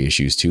dietary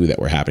issues too that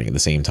were happening at the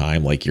same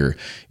time. Like it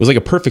was like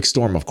a perfect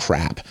storm of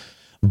crap.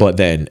 But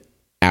then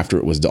after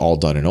it was all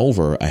done and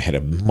over, I had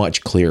a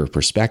much clearer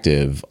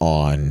perspective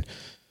on,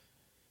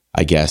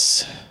 I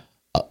guess,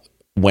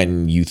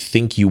 when you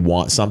think you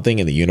want something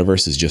and the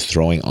universe is just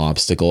throwing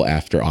obstacle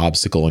after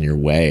obstacle in your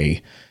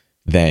way,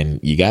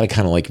 then you got to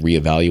kind of like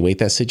reevaluate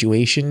that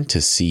situation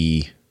to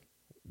see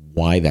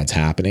why that's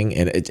happening.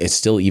 And it's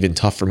still even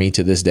tough for me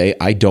to this day.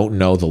 I don't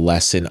know the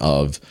lesson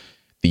of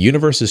the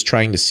universe is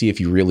trying to see if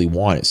you really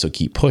want it, so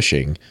keep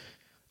pushing,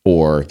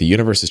 or the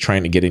universe is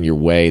trying to get in your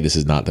way. This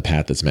is not the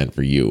path that's meant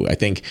for you. I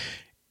think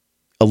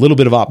a little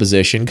bit of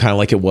opposition, kind of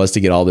like it was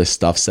to get all this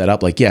stuff set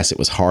up. Like, yes, it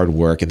was hard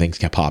work and things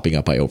kept popping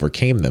up. I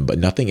overcame them, but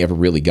nothing ever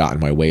really got in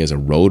my way as a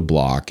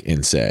roadblock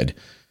and said,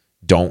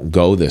 don't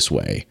go this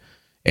way.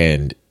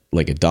 And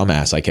like a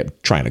dumbass, I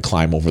kept trying to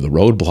climb over the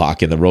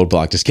roadblock and the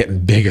roadblock just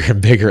getting bigger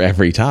and bigger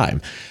every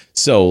time.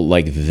 So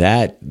like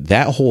that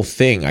whole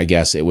thing, I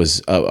guess it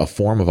was a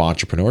form of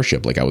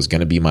entrepreneurship. Like I was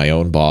going to be my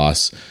own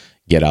boss,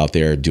 get out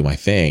there, do my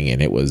thing.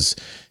 And it was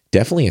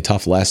definitely a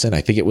tough lesson. I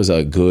think it was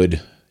a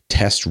good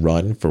test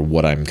run for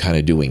what I'm kind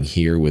of doing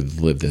here with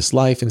Live This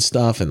Life and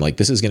stuff. And like,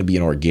 this is going to be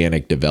an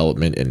organic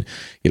development. And,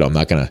 I'm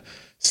not going to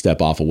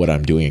step off of what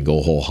I'm doing and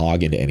go whole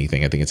hog into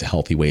anything. I think it's a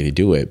healthy way to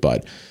do it.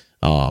 But,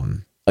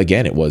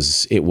 again, it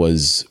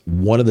was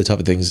one of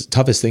the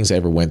toughest things I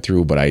ever went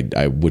through, but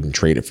I wouldn't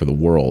trade it for the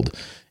world.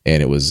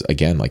 And it was,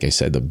 again, like I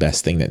said, the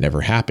best thing that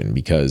never happened,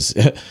 because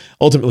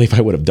ultimately, if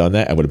I would have done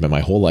that, I would have been my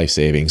whole life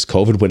savings.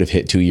 COVID would have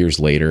hit 2 years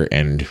later,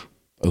 and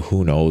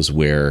who knows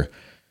where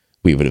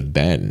we would have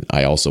been.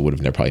 I also would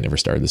have probably never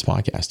started this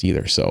podcast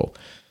either. So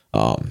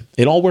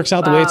it all works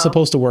out the way it's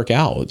supposed to work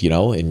out,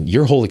 and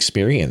your whole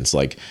experience,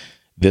 like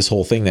this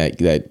whole thing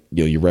that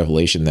your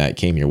revelation that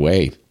came your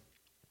way.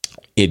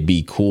 It'd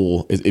be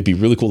cool. It'd be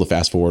really cool to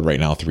fast forward right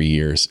now 3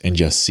 years and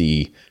just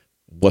see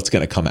what's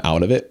going to come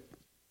out of it,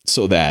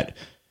 so that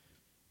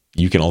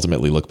you can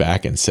ultimately look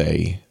back and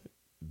say,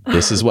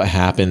 this is what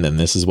happened and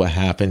this is what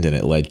happened and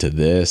it led to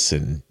this.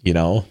 And, You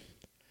know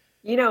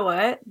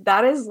what?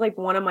 That is like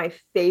one of my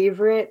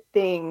favorite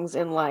things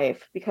in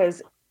life,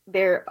 because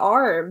there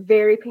are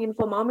very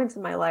painful moments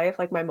in my life,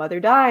 like my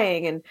mother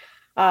dying, and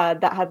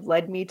that have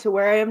led me to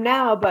where I am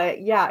now.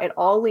 But yeah, it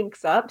all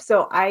links up.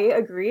 So I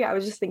agree. I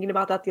was just thinking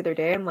about that the other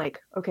day. I'm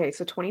like, okay,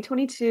 so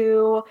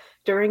 2022,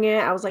 during it,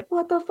 I was like,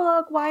 what the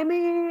fuck? Why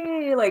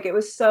me? Like, it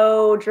was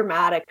so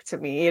dramatic to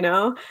me,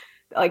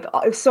 like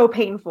it's so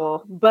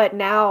painful. But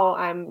now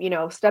I'm,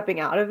 stepping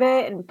out of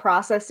it and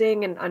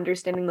processing and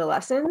understanding the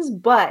lessons.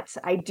 But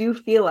I do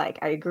feel like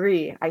I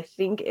agree. I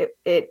think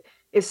it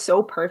is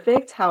so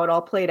perfect how it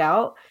all played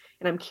out.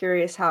 And I'm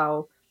curious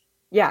how,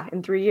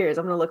 in 3 years,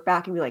 I'm going to look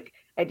back and be like,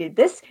 I did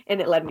this and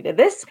it led me to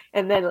this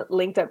and then it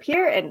linked up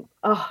here. And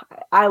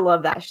I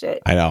love that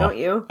shit. I know. Don't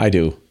you? I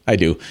do.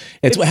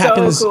 It's what so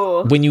happens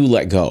cool. when you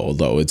let go,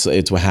 though.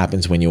 It's what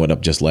happens when you end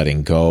up just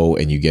letting go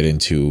and you get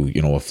into,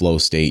 a flow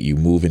state, you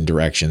move in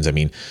directions. I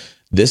mean,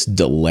 this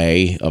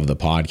delay of the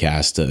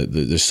podcast,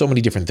 there's so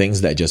many different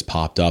things that just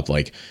popped up,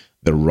 like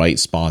the right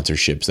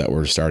sponsorships that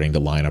were starting to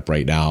line up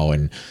right now.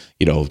 And,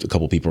 a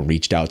couple people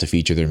reached out to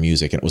feature their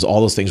music. And it was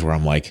all those things where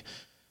I'm like,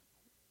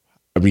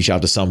 I reach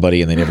out to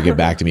somebody and they never get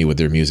back to me with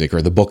their music,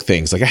 or the book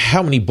things. Like,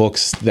 how many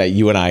books that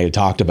you and I had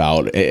talked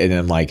about. And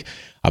I'm like,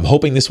 I'm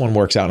hoping this one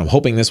works out. And I'm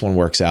hoping this one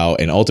works out.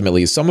 And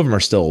ultimately, some of them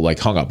are still like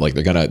hung up. Like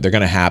they're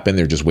gonna happen.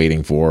 They're just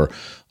waiting for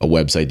a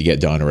website to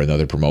get done or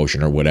another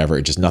promotion or whatever.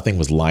 It just, nothing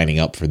was lining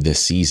up for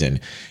this season.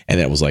 And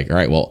then it was like, all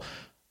right, well,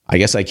 I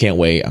guess I can't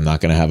wait. I'm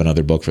not going to have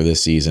another book for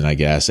this season, I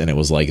guess. And it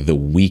was like the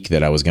week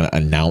that I was going to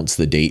announce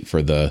the date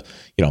for the,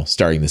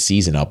 starting the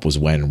season up was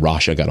when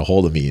Rasha got a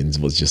hold of me and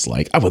was just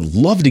like, I would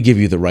love to give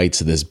you the rights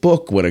to this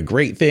book. What a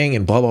great thing.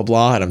 And blah, blah,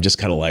 blah. And I'm just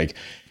kind of like,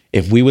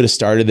 if we would have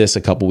started this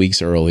a couple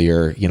weeks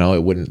earlier,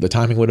 the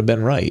timing would have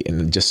been right.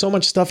 And just so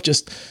much stuff,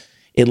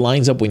 it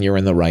lines up when you're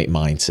in the right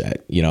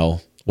mindset,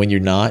 when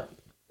you're not.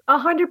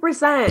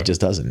 100%. It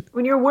just doesn't.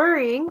 When you're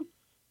worrying,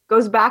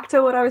 goes back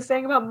to what I was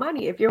saying about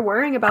money. If you're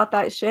worrying about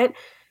that shit,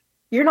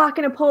 you're not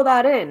going to pull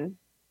that in.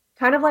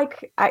 Kind of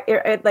like, I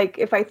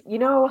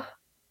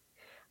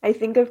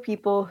think of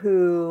people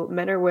who,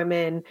 men or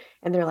women,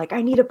 and they're like,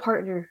 I need a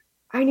partner.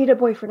 I need a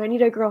boyfriend. I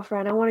need a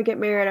girlfriend. I want to get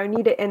married. I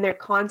need it. And they're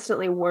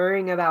constantly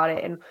worrying about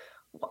it and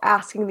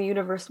asking the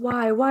universe,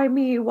 why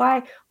me?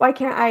 Why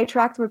can't I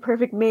attract my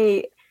perfect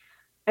mate?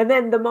 And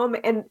then the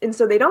moment, and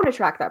so they don't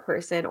attract that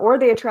person, or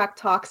they attract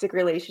toxic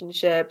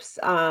relationships,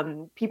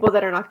 people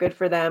that are not good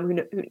for them,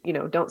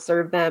 who don't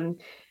serve them.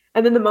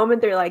 And then the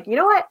moment they're like, you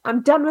know what,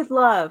 I'm done with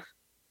love.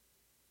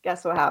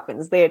 Guess what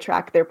happens? They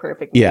attract their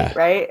perfect mate,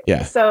 right?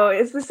 Yeah. So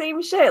it's the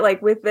same shit,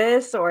 like with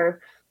this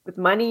or with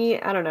money.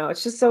 I don't know.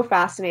 It's just so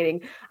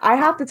fascinating. I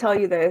have to tell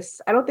you this.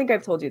 I don't think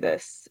I've told you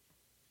this,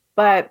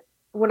 but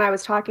when I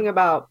was talking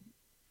about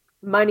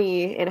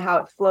money and how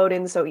it flowed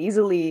in so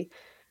easily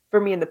for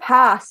me in the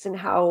past, and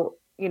how,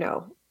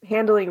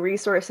 handling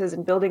resources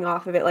and building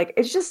off of it, like,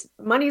 it's just,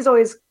 money's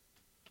always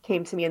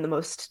came to me in the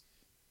most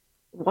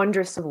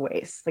wondrous of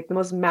ways, like the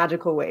most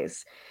magical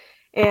ways.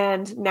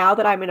 And now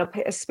that I'm in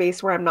a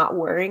space where I'm not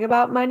worrying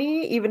about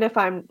money, even if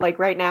I'm like,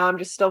 right now, I'm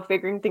just still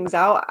figuring things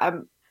out,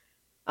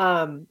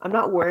 I'm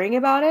not worrying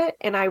about it.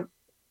 And I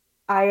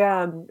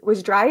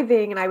was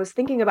driving and I was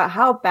thinking about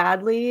how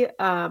badly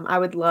I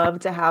would love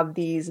to have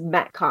these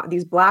black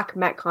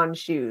Metcon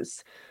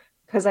shoes,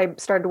 because I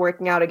started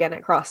working out again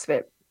at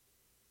CrossFit.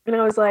 And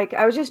I was like,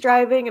 I was just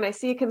driving and I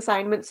see a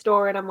consignment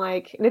store and I'm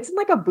like, and it's in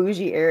like a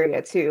bougie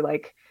area too.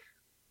 Like,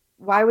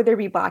 why would there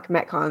be black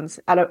Metcons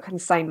at a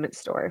consignment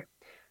store?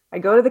 I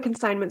go to the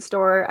consignment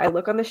store, I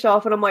look on the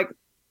shelf and I'm like,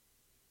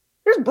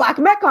 there's black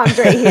Metcons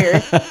right here.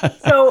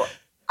 So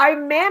I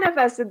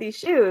manifested these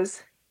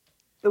shoes.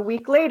 The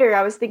week later,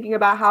 I was thinking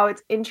about how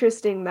it's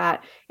interesting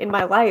that in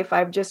my life,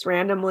 I've just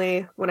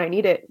randomly, when I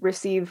need it,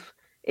 receive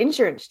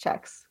insurance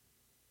checks.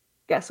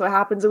 Guess what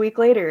happens a week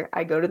later?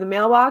 I go to the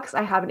mailbox.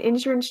 I have an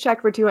insurance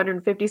check for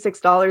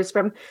 $256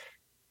 from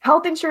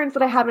health insurance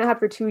that I haven't had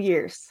for 2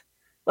 years.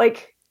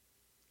 Like,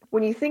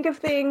 when you think of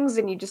things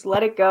and you just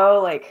let it go,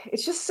 like,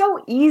 it's just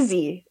so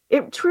easy.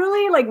 It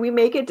truly, like, we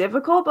make it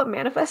difficult, but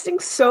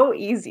manifesting's so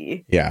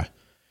easy. Yeah,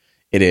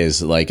 it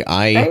is. Like,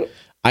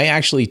 I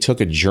actually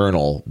took a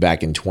journal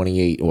back in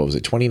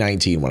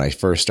 2019 when I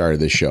first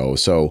started the show.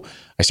 So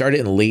I started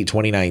in late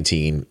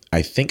 2019.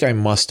 I think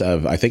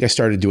I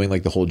started doing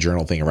like the whole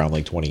journal thing around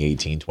like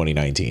 2018,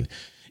 2019.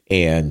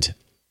 And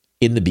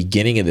in the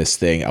beginning of this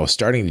thing, I was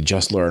starting to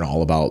just learn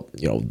all about,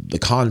 the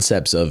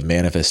concepts of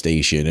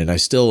manifestation. And I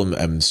still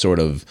am sort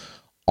of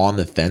on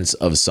the fence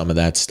of some of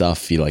that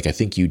stuff. I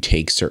think you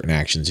take certain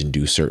actions and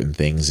do certain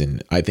things.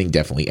 And I think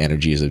definitely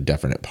energy is a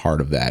definite part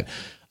of that.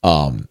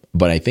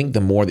 But I think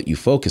the more that you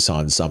focus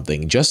on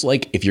something, just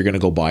like if you're going to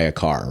go buy a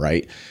car,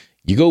 right?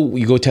 You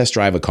go test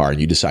drive a car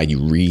and you decide you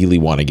really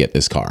want to get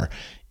this car,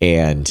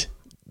 and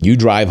you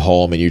drive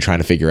home and you're trying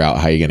to figure out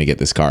how you're going to get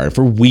this car. And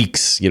for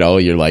weeks, you're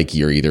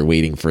either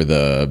waiting for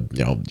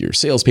your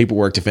sales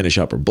paperwork to finish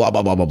up or blah,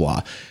 blah, blah, blah,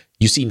 blah.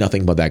 You see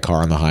nothing but that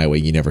car on the highway.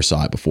 You never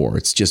saw it before.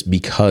 It's just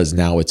because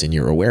now it's in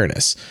your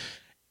awareness.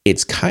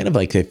 It's kind of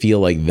like, I feel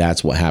like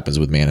that's what happens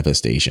with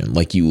manifestation.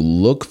 Like, you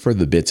look for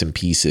the bits and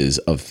pieces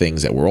of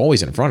things that were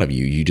always in front of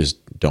you. You just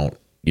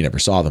you never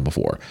saw them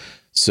before.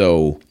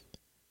 So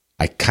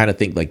I kind of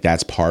think like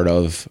that's part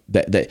of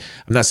that.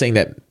 I'm not saying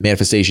that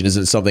manifestation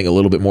isn't something a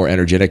little bit more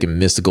energetic and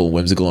mystical,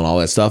 whimsical and all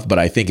that stuff, but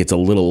I think it's a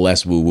little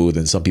less woo-woo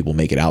than some people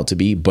make it out to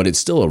be, but it's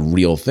still a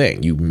real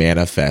thing. You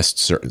manifest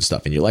certain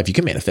stuff in your life. You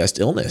can manifest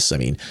illness. I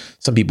mean,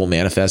 some people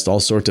manifest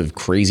all sorts of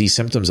crazy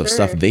symptoms of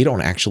stuff they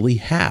don't actually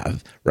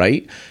have,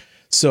 right?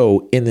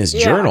 So in this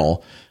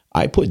journal,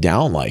 I put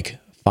down like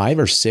 5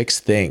 or 6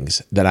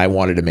 things that I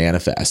wanted to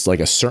manifest,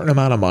 like a certain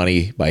amount of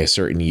money by a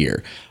certain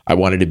year. I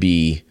wanted to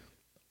be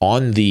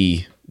on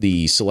the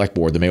the select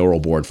board, the mayoral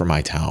board for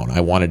my town.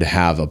 I wanted to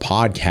have a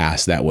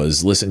podcast that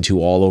was listened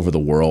to all over the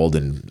world,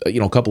 and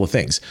a couple of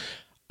things.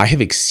 I have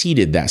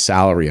exceeded that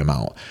salary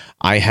amount.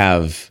 I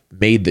have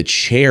made the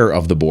chair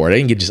of the board. I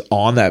didn't get just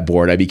on that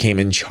board. I became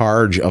in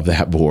charge of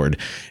that board.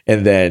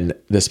 And then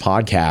this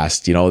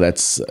podcast,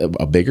 that's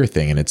a bigger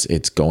thing, and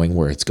it's going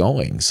where it's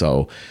going.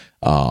 So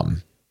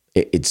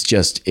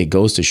it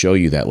goes to show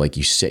you that, like,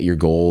 you set your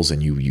goals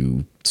and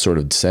you sort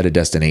of set a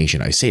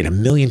destination. I say it a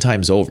million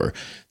times over,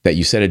 that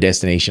you set a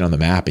destination on the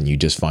map and you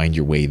just find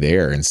your way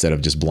there instead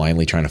of just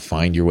blindly trying to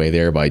find your way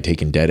there by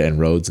taking dead end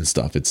roads and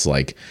stuff. It's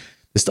like,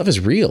 this stuff is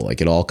real. Like,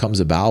 it all comes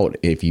about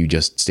if you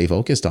just stay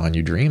focused on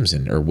your dreams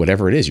or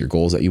whatever it is, your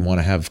goals that you want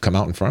to have come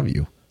out in front of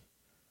you.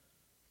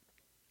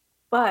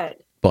 But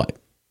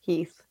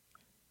Heath,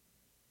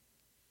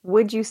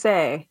 would you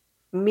say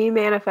me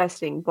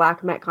manifesting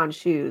black Metcon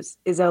shoes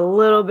is a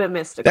little bit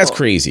mystical? That's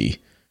crazy.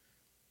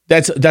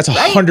 That's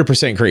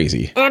 100%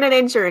 crazy. And an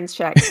insurance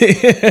check.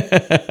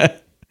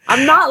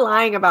 I'm not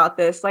lying about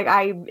this. Like,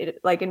 I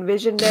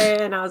envisioned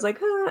it, and I was like,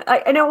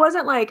 and it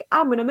wasn't like,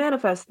 I'm going to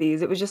manifest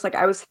these. It was just like,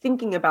 I was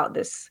thinking about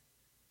this,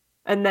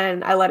 and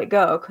then I let it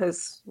go,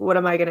 because what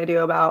am I going to do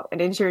about an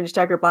insurance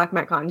check or black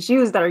Metcon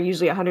shoes that are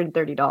usually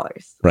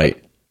 $130? Right.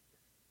 Like,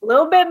 a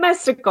little bit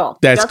mystical.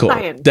 That's just cool.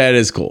 saying. That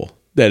is cool.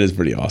 That is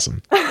pretty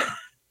awesome.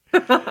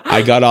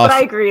 I got off. But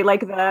I agree.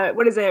 Like,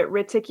 what is it?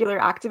 Reticular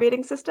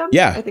activating system?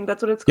 Yeah. I think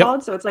that's what it's Yep.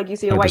 called. So it's like you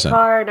see a white 100%.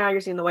 car, now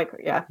you're seeing the white car.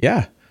 Yeah.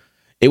 Yeah.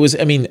 It was,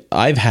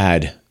 I've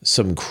had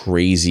some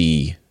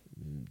crazy,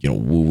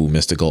 woo-woo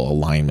mystical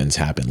alignments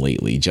happen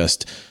lately.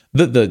 Just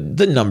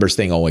the numbers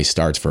thing always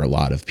starts for a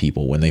lot of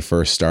people when they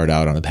first start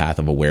out on a path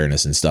of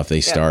awareness and stuff.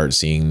 They start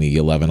seeing the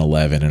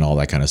 1111 and all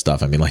that kind of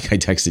stuff. Like, I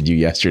texted you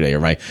yesterday, or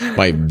my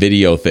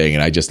video thing,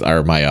 and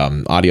or my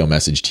audio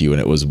message to you, and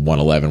it was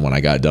 111 when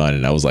I got done,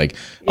 and I was like,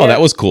 oh, that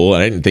was cool,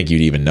 and I didn't think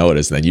you'd even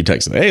notice. And then you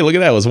texted, hey, look at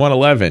that, it was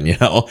 111.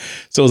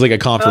 So it was like a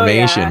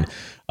confirmation.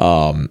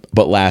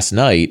 But last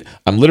night,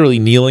 I'm literally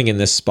kneeling in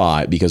this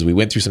spot because we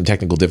went through some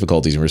technical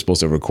difficulties and we were supposed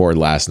to record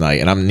last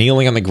night. And I'm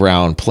kneeling on the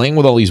ground, playing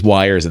with all these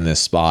wires in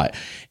this spot.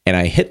 And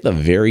I hit the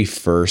very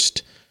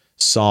first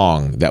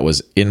song that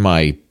was in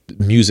my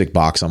music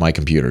box on my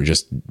computer.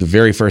 Just the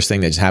very first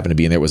thing that just happened to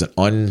be in there was an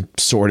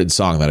unsorted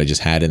song that I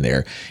just had in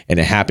there. And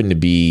it happened to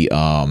be,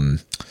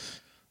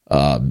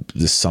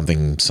 this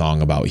something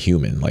song about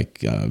human,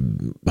 like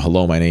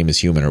hello, my name is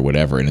human, or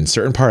whatever. And in a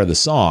certain part of the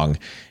song,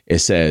 it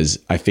says,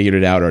 I figured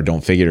it out, or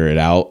don't figure it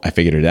out. I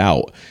figured it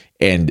out.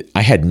 And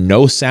I had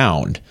no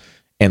sound.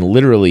 And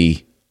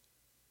literally,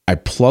 I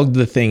plugged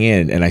the thing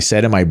in and I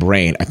said in my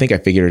brain, I think I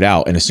figured it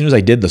out. And as soon as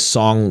I did, the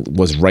song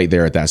was right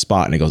there at that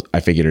spot. And it goes, I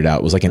figured it out.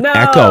 It was like an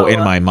echo in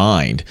my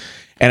mind.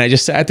 And I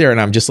just sat there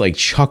and I'm just like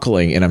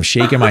chuckling and I'm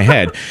shaking my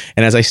head.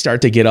 And as I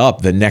start to get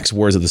up, the next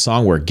words of the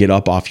song were, get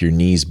up off your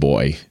knees,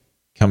 boy.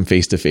 Come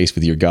face to face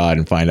with your God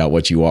and find out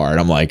what you are. And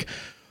I'm like,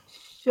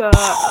 shut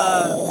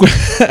up.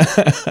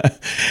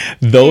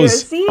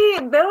 those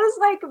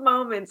like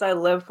moments I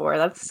live for.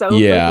 That's so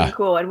freaking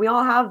cool. And we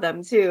all have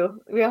them too.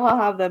 We all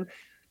have them.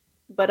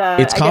 But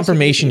it's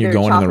confirmation you're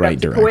going in the right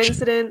direction.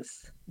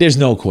 Coincidence. There's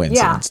no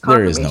coincidence. Yeah,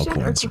 there is no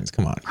coincidence.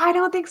 Come on. I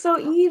don't think so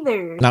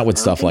either. Not with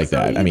stuff like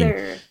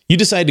that. You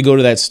decide to go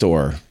to that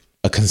store,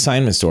 a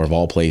consignment store of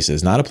all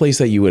places, not a place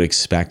that you would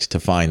expect to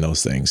find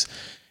those things,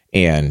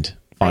 and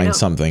find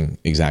something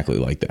exactly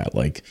like that.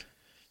 Like,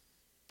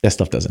 that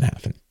stuff doesn't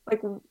happen.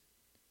 Like,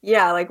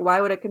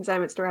 why would a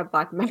consignment store have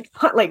black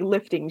like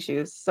lifting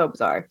shoes? So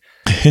bizarre.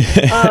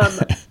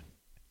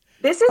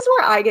 This is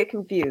where I get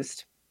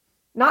confused.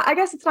 I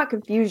guess it's not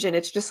confusion.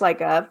 It's just like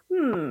So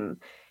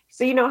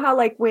you know how,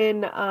 like,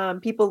 when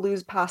people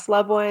lose past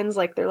loved ones,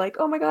 like, they're like,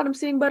 oh my God, I'm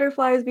seeing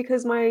butterflies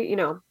because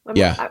I'm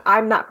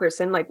that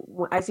person. Like,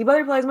 I see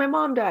butterflies, my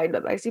mom died,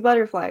 but I see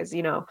butterflies,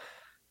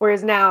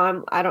 Whereas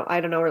now I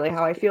don't know really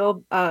how I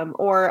feel.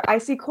 Or I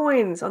see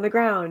coins on the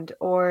ground.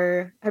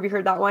 Or have you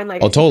heard that one?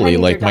 Like, oh, totally.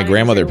 Like, my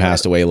grandmother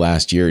passed away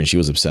last year, and she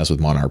was obsessed with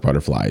monarch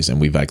butterflies, and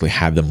we've actually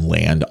had them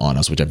land on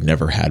us, which I've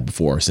never had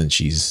before since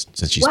she's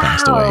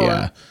passed away.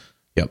 Yeah.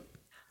 Yep.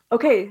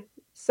 Okay.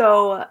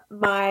 So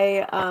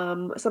my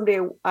somebody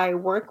I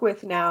work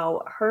with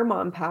now, her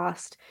mom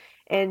passed,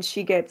 and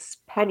she gets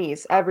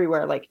pennies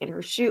everywhere, like in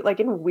her shoe, like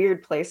in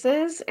weird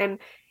places. And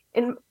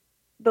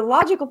the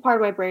logical part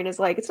of my brain is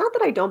like, it's not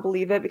that I don't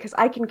believe it, because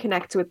I can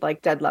connect with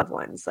like dead loved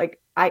ones. Like,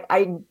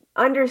 I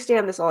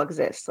understand this all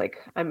exists. Like,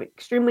 I'm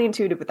extremely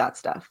intuitive with that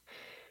stuff.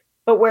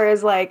 But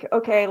whereas, like,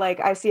 okay, like,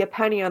 I see a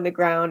penny on the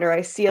ground, or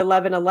I see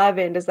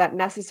 1111, does that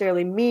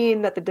necessarily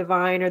mean that the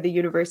divine or the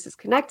universe is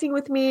connecting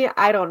with me?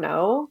 I don't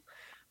know.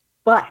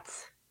 But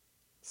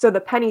so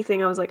the penny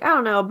thing, I was like, I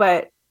don't know.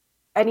 But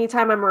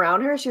anytime I'm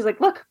around her, she's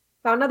like, look,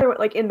 found another one,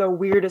 like in the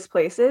weirdest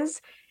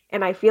places.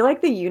 And I feel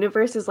like the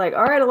universe is like,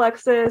 all right,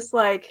 Alexis,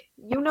 like,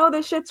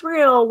 this shit's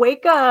real.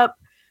 Wake up.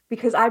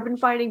 Because I've been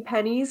finding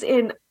pennies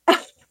in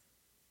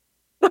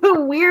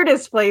the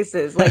weirdest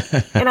places. Like,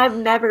 and I've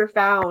never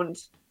found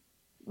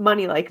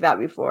money like that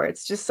before.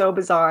 It's just so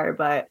bizarre.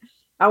 But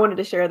I wanted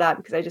to share that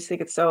because I just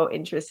think it's so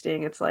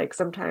interesting. It's like,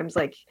 sometimes,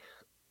 like,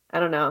 I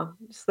don't know,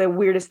 just the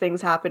weirdest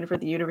things happen for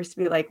the universe to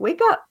be like,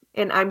 wake up.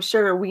 And I'm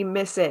sure we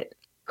miss it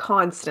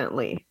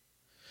constantly.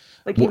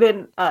 Like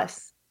even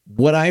us.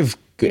 What I've,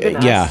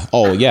 Even yeah. us.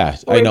 Oh yeah.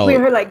 I know.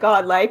 We're like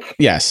godlike.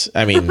 Yes.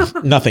 I mean,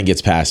 nothing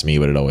gets past me,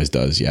 but it always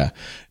does. Yeah.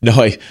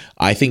 No,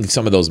 I think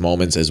some of those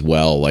moments as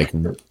well, like,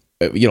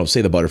 you know,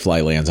 say the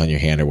butterfly lands on your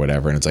hand or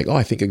whatever, and it's like, oh,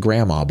 I think of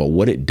grandma, but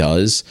what it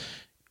does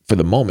for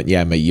the moment,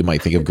 yeah, you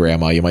might think of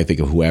grandma, you might think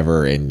of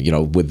whoever, and, you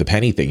know, with the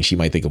penny thing, she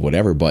might think of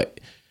whatever, but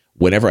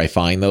whenever I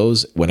find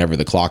those, whenever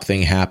the clock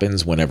thing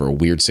happens, whenever a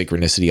weird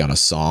synchronicity on a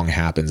song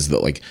happens,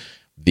 that like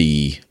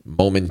the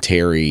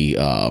momentary,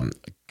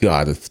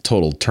 God, the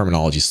total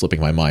terminology is slipping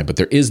my mind, but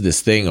there is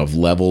this thing of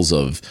levels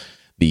of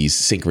these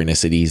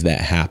synchronicities that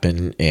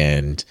happen,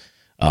 and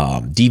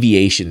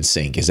deviation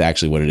sync is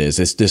actually what it is.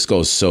 This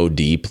goes so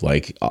deep,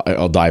 like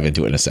I'll dive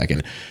into it in a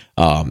second.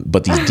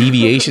 But these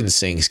deviation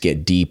syncs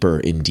get deeper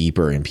and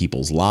deeper in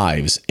people's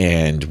lives.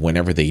 And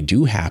whenever they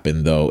do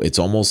happen, though, it's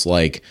almost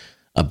like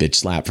a bitch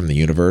slap from the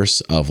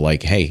universe of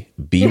like, hey,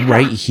 be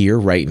right here,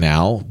 right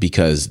now,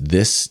 because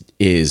this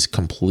is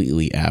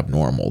completely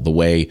abnormal. The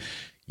way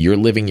you're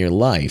living your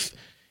life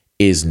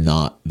is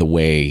not the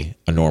way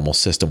a normal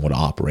system would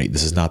operate.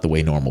 This is not the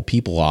way normal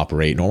people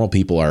operate. Normal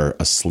people are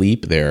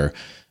asleep. Their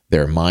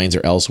minds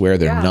are elsewhere.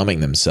 They're numbing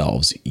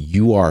themselves.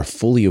 You are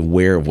fully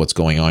aware of what's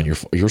going on.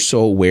 You're so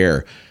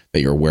aware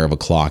that you're aware of a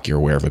clock. You're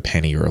aware of a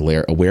penny. You're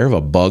aware of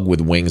a bug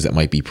with wings that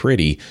might be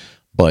pretty,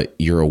 but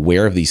you're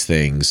aware of these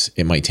things.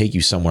 It might take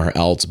you somewhere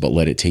else, but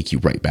let it take you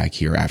right back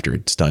here after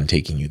it's done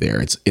taking you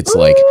there. It's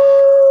like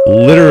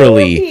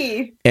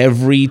literally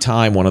every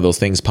time one of those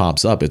things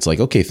pops up, it's like,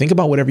 okay, think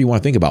about whatever you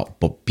want to think about,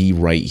 but be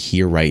right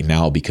here, right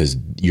now, because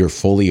you're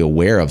fully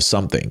aware of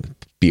something.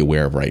 Be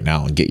aware of right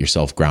now and get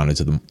yourself grounded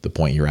to the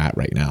point you're at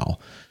right now.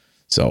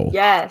 So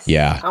yes,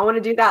 yeah, I want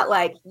to do that.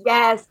 Like,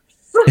 yes.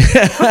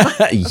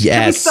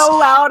 Yes. It's so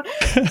loud.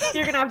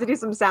 You're gonna have to do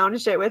some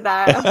sound shit with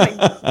that.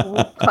 I'm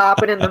like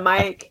clapping in the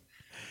mic.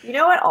 You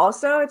know what?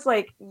 Also, it's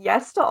like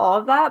yes to all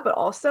of that, but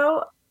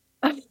also,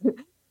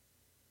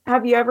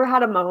 have you ever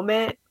had a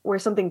moment where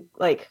something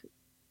like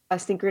a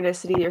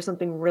synchronicity or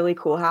something really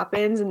cool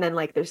happens, and then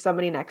like there's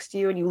somebody next to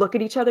you, and you look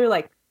at each other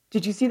like,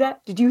 did you see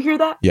that? Did you hear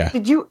that? Yeah.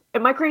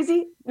 Am I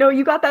crazy? No,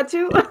 you got that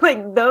too?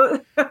 Like those.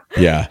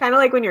 Yeah. Kind of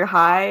like when you're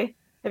high.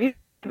 Have you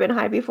been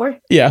high before?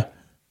 Yeah.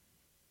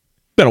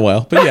 Been a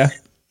while, but yeah.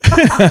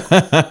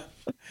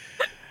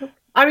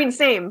 I mean,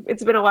 same.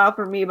 It's been a while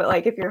for me, but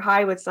like if you're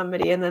high with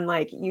somebody and then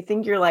like you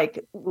think you're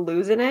like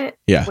losing it,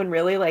 yeah, when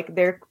really like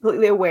they're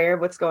completely aware of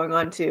what's going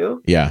on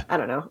too. Yeah. I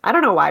don't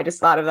know why I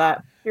just thought of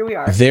that. Here we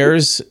are.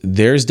 There's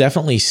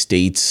definitely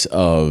states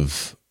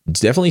of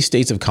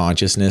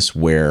consciousness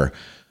where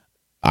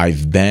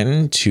I've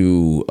been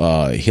to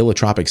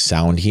holotropic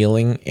sound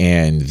healing,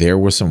 and there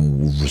was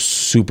some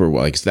super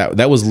like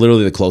that was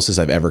literally the closest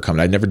I've ever come.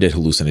 I never did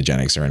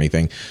hallucinogenics or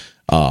anything.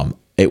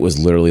 It was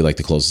literally like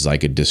the closest I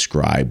could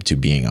describe to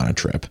being on a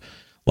trip.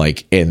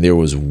 Like, and there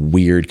was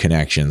weird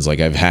connections.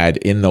 Like I've had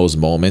in those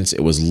moments,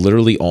 it was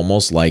literally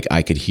almost like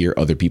I could hear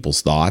other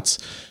people's thoughts.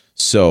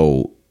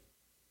 So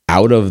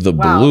out of the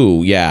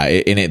blue, yeah.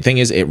 And the thing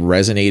is, it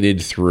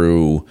resonated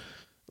through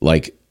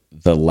like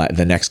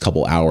the next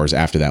couple hours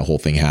after that whole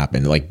thing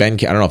happened. Like I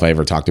don't know if I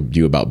ever talked to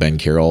you about Ben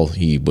Carroll.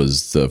 He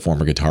was the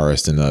former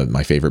guitarist in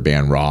my favorite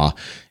band Raw,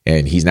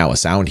 and he's now a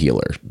sound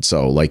healer.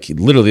 So like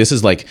literally this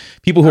is like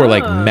people who are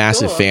like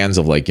massive fans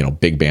of like, you know,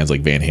 big bands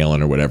like Van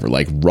Halen or whatever,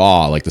 like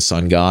Raw, like the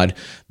Sun God,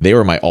 they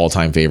were my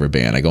all-time favorite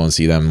band. I go and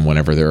see them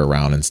whenever they're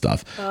around and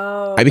stuff.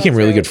 I became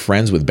really good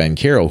friends with Ben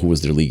Carroll, who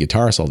was their lead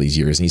guitarist all these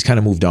years, and he's kind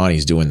of moved on.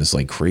 He's doing this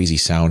like crazy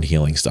sound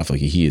healing stuff. Like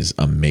he is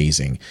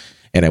amazing.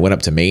 And I went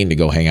up to Maine to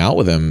go hang out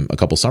with him a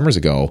couple summers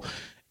ago.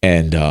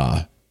 And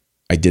I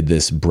did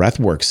this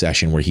breathwork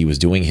session where he was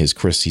doing he's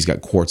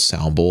got quartz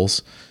sound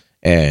bowls.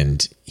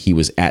 And he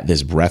was at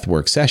this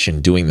breathwork session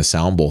doing the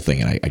sound bowl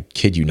thing. And I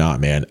kid you not,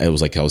 man, it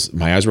was like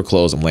my eyes were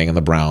closed. I'm laying on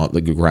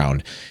the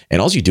ground.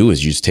 And all you do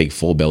is you just take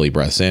full belly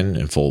breaths in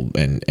and full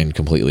and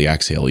completely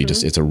exhale. You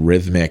it's a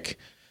rhythmic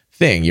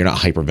thing. You're not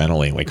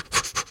hyperventilating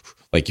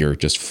like you're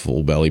just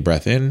full belly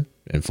breath in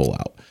and full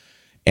out.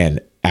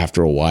 And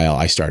after a while,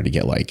 I started to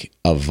get like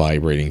a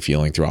vibrating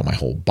feeling throughout my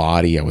whole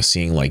body. I was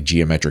seeing like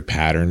geometric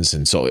patterns.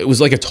 And so it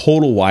was like a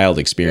total wild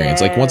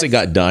experience. Yes. Like once it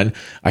got done,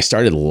 I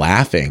started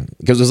laughing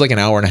because it was like an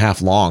hour and a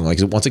half long. Like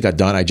once it got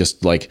done, I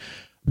just like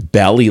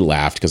belly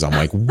laughed because I'm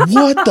like,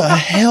 what the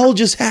hell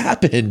just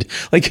happened?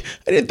 Like,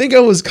 I didn't think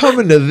I was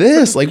coming to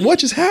this. Like, what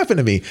just happened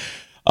to me?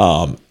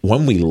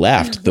 When we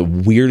left, the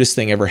weirdest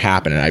thing ever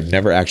happened. And I've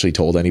never actually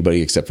told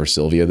anybody except for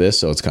Sylvia this.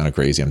 So it's kind of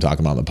crazy. I'm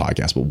talking about on the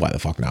podcast, but why the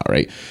fuck not?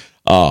 Right.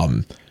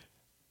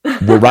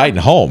 We're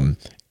riding home,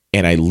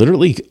 and it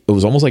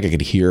was almost like I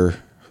could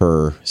hear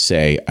her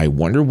say, I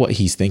wonder what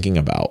he's thinking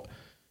about.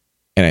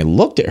 And I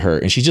looked at her,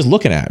 and she's just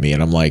looking at me,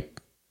 and I'm like,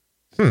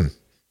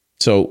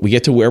 So we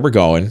get to where we're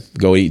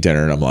go eat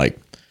dinner. And I'm like,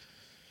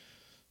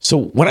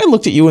 so when I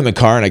looked at you in the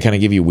car and I kind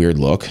of give you a weird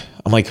look,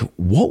 I'm like,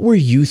 what were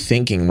you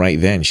thinking right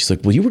then? She's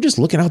like, well, you were just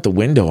looking out the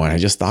window, and I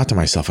just thought to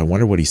myself, I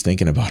wonder what he's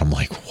thinking about. I'm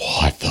like,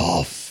 what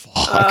the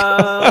fuck?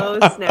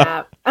 Oh,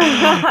 snap.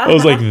 I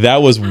was like,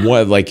 that was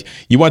one, like,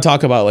 you want to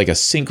talk about like a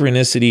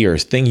synchronicity or a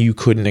thing you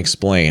couldn't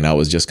explain. I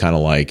was just kind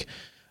of like,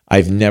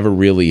 I've never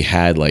really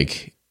had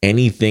like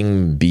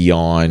anything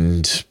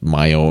beyond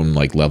my own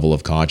like level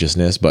of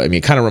consciousness. But I mean,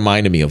 it kind of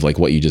reminded me of like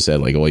what you just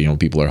said, like, oh, you know,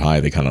 people are high.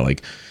 They kind of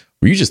like,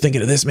 were you just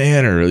thinking of this,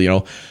 man? Or, you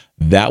know,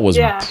 that was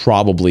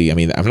probably, I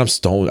mean, I'm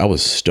stoned. I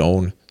was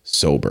stone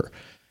sober.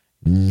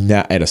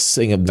 Not at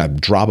a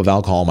drop of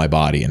alcohol in my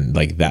body, and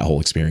like that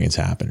whole experience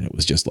happened. It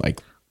was just like,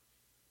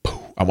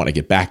 I want to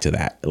get back to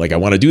that. Like I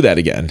want to do that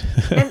again.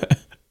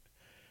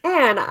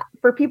 And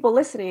for people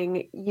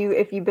listening,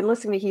 if you've been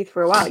listening to Heath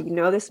for a while, you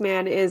know this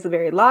man is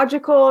very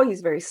logical.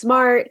 He's very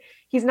smart.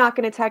 He's not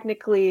going to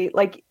technically,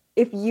 like,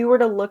 if you were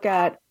to look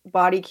at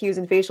body cues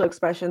and facial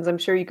expressions, I'm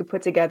sure you could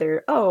put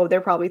together, oh,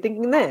 they're probably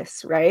thinking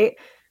this, right?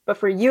 But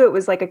for you, it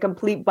was like a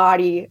complete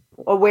body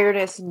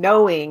awareness,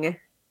 knowing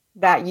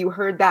that you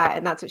heard that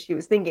and that's what she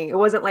was thinking. It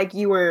wasn't like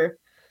you were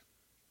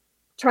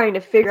trying to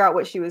figure out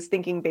what she was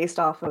thinking based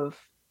off of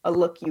a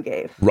look you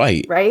gave.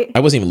 Right. I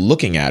wasn't even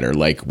looking at her.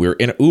 Like, we're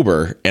in an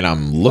Uber and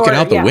I'm looking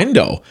out the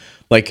window.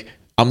 Like,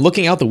 I'm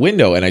looking out the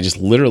window and I just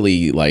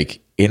literally,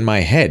 like, in my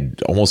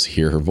head, almost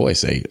hear her voice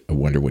say, I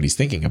wonder what he's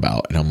thinking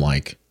about. And I'm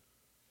like,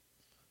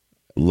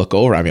 look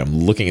over. I mean, I'm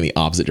looking in the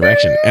opposite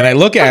direction. And I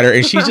look at her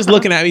and she's just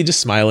looking at me,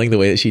 just smiling the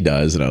way that she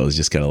does. And I was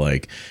just kind of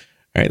like,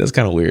 all right, that's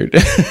kind of weird.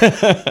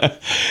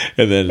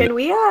 And then, can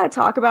we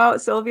talk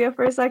about Sylvia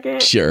for a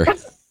second? Sure.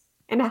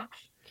 And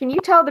can you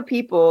tell the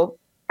people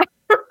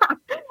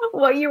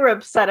what you were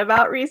upset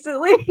about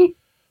recently?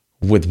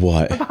 With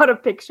what? About a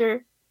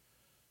picture.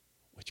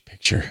 Which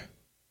picture?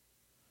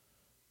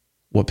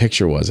 What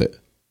picture was it?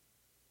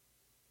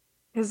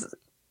 Because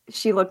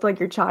she looked like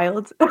your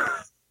child.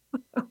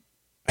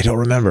 I don't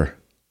remember.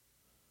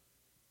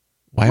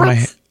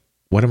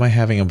 What am I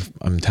having?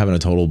 I'm having a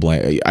total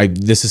blank.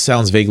 This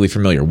sounds vaguely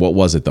familiar. What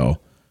was it though?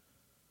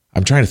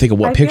 I'm trying to think of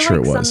what picture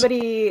it was.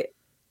 Somebody,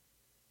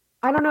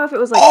 I don't know if it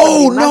was like.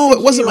 Oh no,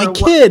 it wasn't my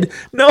kid.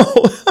 No.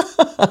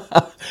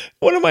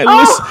 What am I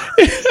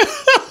listening?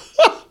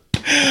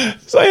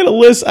 So I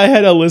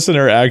had a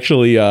listener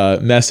actually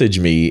message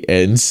me,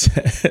 and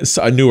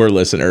a newer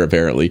listener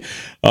apparently,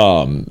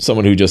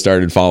 someone who just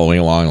started following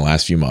along in the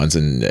last few months,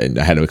 and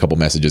I had a couple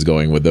messages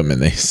going with them,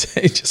 and they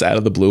say just out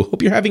of the blue,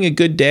 hope you're having a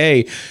good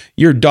day.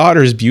 Your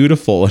daughter's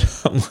beautiful. And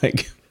I'm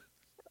like,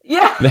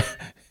 yeah.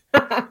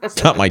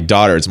 It's not my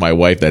daughter, it's my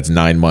wife that's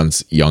 9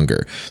 months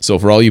younger. So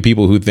for all you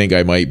people who think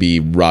I might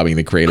be robbing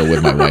the cradle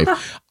with my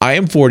wife, I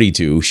am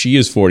 42. She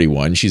is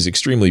 41. She's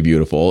extremely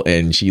beautiful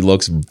and she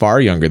looks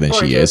far younger than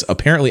she is.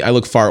 Apparently I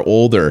look far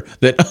older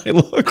than I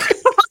look.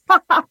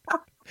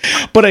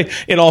 But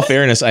in all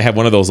fairness, I have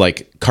one of those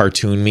like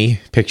cartoon me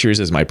pictures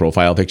as my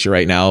profile picture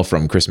right now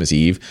from Christmas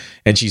Eve.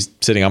 And she's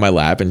sitting on my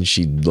lap and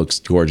she looks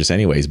gorgeous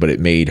anyways, but it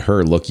made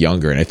her look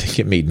younger. And I think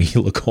it made me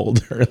look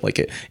older. Like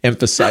it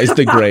emphasized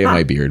the gray in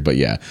my beard. But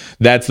yeah,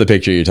 that's the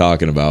picture you're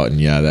talking about. And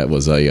yeah, that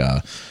was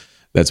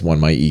that's one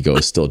my ego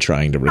is still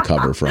trying to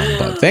recover from.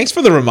 But thanks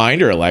for the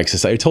reminder,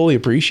 Alexis. I totally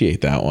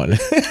appreciate that one.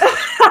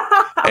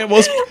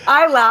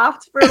 I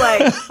laughed for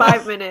like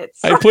 5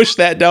 minutes. I pushed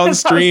that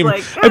downstream.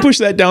 I pushed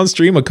that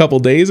downstream a couple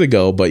days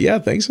ago, but yeah,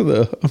 thanks for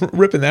the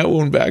ripping that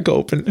wound back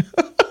open.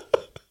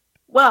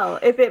 Well,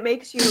 if it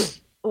makes you,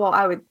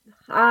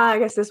 I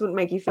guess this wouldn't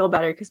make you feel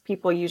better because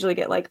people usually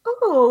get like,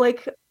 oh,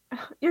 like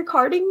you're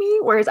carding me.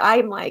 Whereas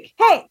I'm like,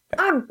 hey,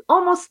 I'm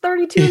almost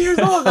 32 years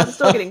old. And I'm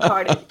still getting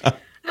carded.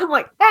 I'm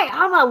like, hey,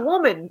 I'm a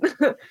woman.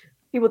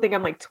 People think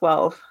I'm like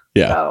 12.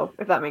 Yeah. So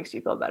if that makes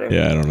you feel better.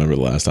 Yeah, I don't remember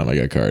the last time I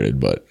got carded,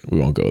 but we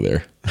won't go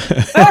there.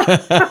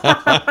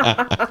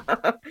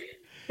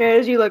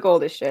 Because you look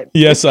old as shit.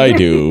 Yes, I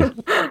do.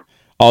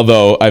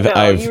 Although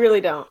you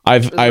really don't.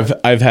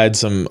 I've had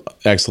some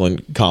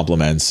excellent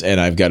compliments,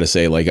 and I've got to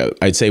say, like,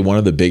 I'd say one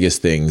of the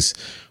biggest things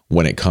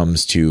when it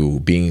comes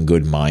to being in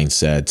good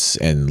mindsets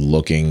and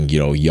looking,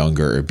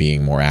 younger or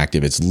being more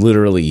active, it's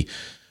literally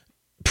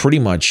pretty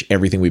much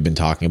everything we've been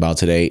talking about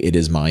today. It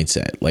is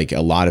mindset. Like a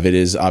lot of it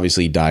is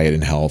obviously diet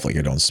and health. Like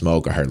I don't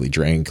smoke, I hardly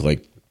drink.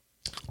 Like,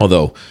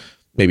 although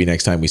maybe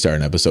next time we start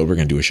an episode, we're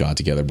going to do a shot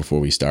together before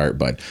we start,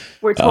 but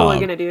we're totally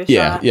going to do a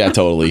shot. Yeah,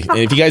 totally. And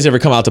if you guys ever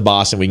come out to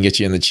Boston, we can get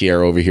you in the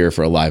chair over here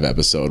for a live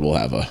episode. We'll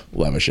have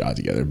a shot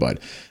together. But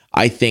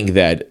I think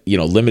that,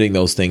 limiting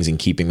those things and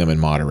keeping them in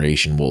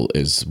moderation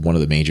is one of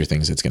the major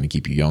things that's going to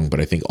keep you young. But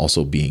I think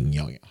also being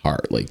young at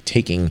heart, like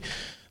taking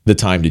the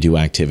time to do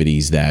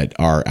activities that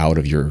are out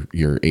of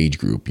your age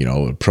group,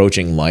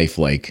 approaching life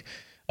like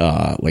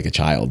a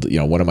child.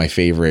 One of my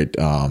favorite,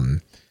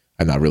 I'm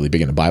not really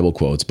big into Bible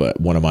quotes, but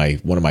one of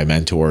my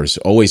mentors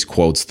always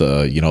quotes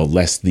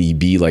lest thee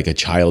be like a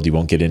child, you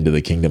won't get into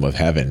the kingdom of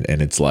heaven.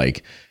 And it's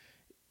like,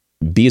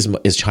 be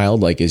as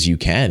childlike as you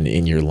can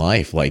in your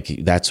life. Like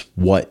that's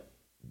what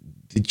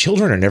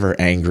children are. Never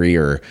angry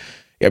or,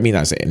 I mean,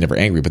 not saying never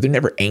angry, but they're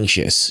never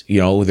anxious.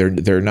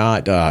 They're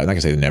not, I'm not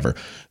gonna say never.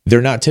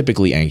 They're not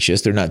typically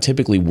anxious. They're not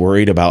typically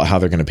worried about how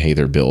they're going to pay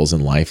their bills in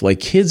life. Like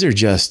kids are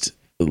just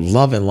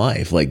loving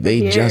life. Like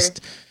they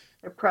just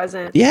They're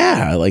present.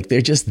 Yeah, like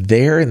they're just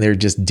there and they're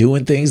just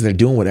doing things. They're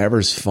doing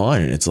whatever's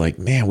fun. And it's like,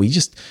 man, we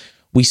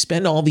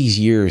spend all these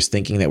years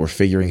thinking that we're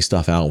figuring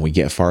stuff out, and we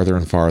get farther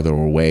and farther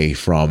away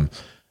from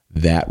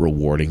that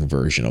rewarding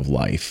version of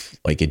life.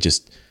 Like, it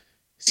just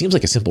seems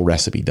like a simple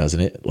recipe, doesn't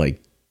it?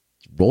 Like,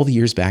 roll the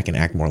years back and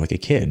act more like a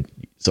kid.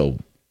 So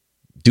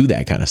do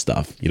that kind of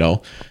stuff, you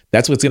know?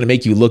 That's what's going to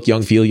make you look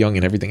young, feel young,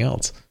 and everything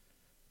else.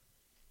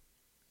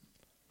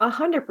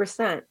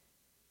 100%.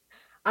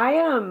 I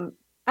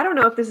don't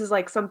know if this is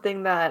like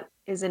something that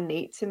is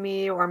innate to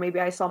me, or maybe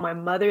I saw my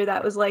mother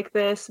that was like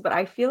this, but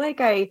I feel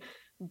like I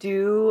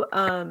do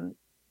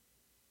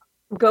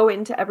go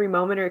into every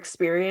moment or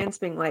experience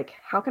being like,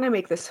 how can I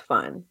make this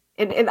fun?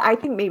 And I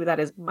think maybe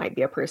that might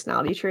be a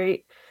personality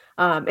trait.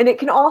 And it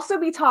can also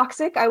be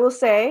toxic, I will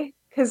say,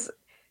 because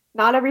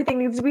not everything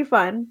needs to be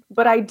fun,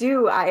 but I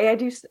do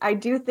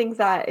think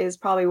that is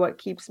probably what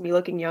keeps me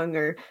looking young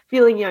or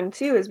feeling young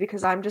too, is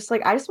because I'm just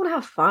like, I just want to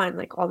have fun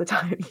like all the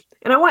time.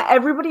 And I want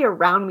everybody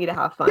around me to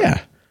have fun.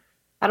 Yeah.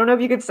 I don't know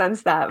if you could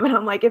sense that, but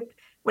I'm like,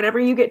 whenever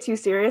you get too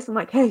serious, I'm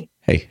like, hey,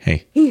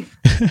 Heath,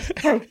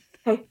 hey,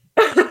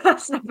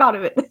 snap out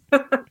of it.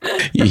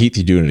 Heath,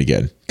 you're doing it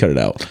again. Cut it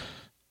out.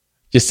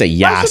 Just say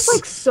yes.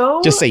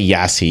 Just say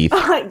yes, Heath.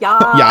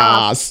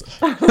 Yes.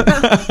 Yes.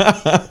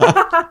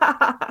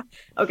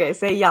 Okay,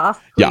 say yes.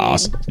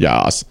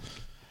 Yes.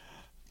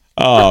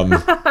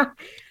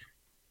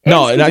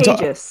 No, and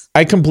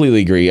I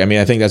completely agree. I mean,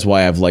 I think that's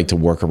why I've liked to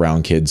work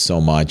around kids so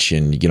much.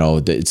 And, you know,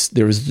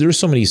 there's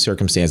so many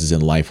circumstances in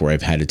life where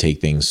I've had to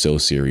take things so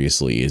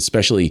seriously,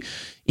 especially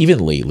even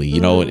lately,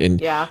 you know, and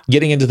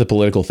getting into the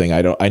political thing.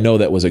 I know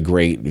that was a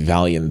great,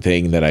 valiant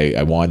thing that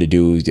I wanted to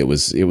do. It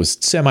was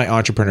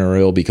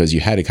semi-entrepreneurial because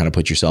you had to kind of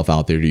put yourself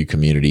out there to your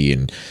community,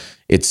 and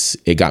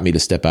it got me to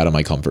step out of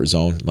my comfort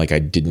zone. Like I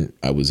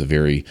was a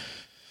very,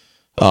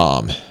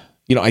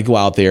 you know, I go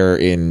out there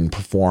and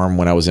perform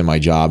when I was in my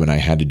job and I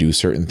had to do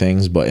certain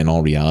things, but in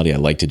all reality, I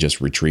like to just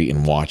retreat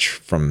and watch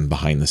from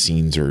behind the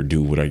scenes, or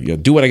do what I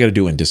got to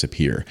do and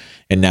disappear.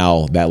 And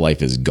now that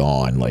life is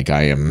gone. Like,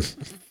 I am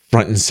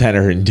front and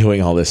center and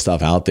doing all this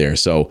stuff out there.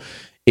 So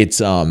it's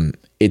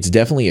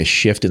definitely a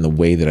shift in the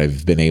way that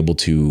I've been able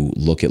to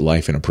look at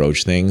life and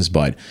approach things,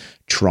 but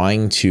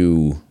trying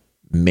to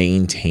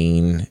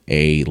maintain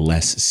a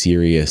less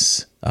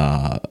serious,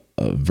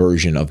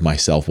 version of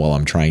myself while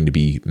I'm trying to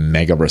be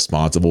mega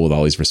responsible with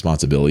all these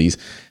responsibilities.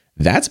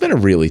 That's been a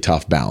really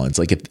tough balance.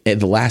 Like, if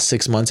the last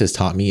 6 months has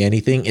taught me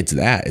anything, it's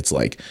that. It's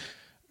like,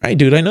 all right,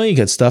 dude, I know you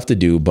got stuff to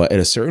do, but at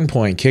a certain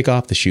point, kick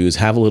off the shoes,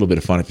 have a little bit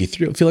of fun. If you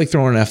feel like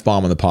throwing an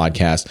F-bomb on the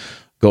podcast,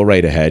 go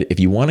right ahead.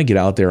 If you want to get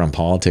out there on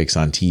politics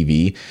on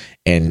TV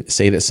and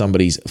say that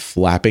somebody's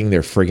flapping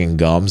their friggin'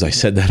 gums, I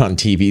said that on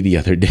TV the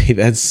other day,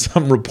 that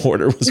some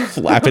reporter was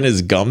flapping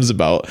his gums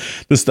about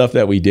the stuff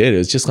that we did. It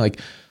was just like,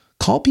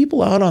 call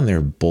people out on their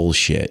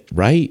bullshit,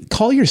 right?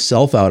 Call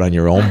yourself out on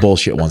your own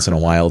bullshit once in a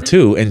while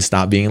too, and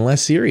stop being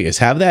less serious.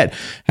 Have that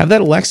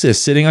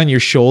Alexis sitting on your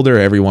shoulder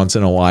every once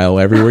in a while,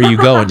 everywhere you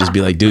go, and just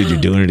be like, dude,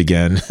 you're doing it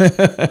again.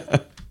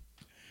 But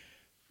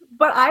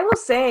I will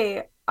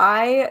say,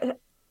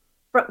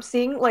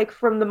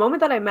 from the moment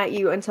that I met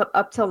you until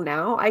up till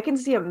now, I can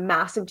see a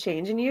massive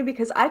change in you,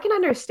 because I can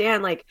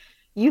understand, like,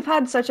 you've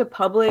had such a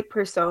public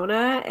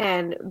persona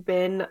and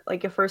been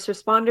like a first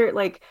responder,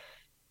 like,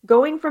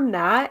 going from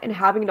that and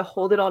having to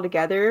hold it all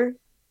together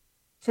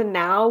to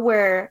now,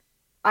 where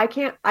I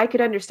could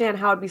understand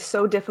how it'd be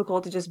so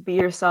difficult to just be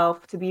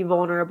yourself, to be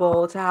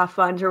vulnerable, to have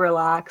fun, to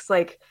relax.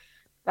 Like,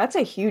 that's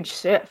a huge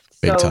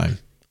shift. Big time.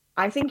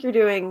 I think you're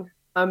doing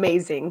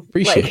amazing.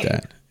 Appreciate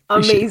that.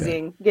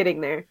 Amazing getting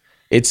there.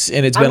 It's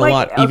been a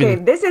lot. Okay,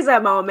 this is a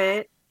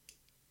moment.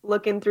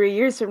 Looking 3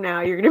 years from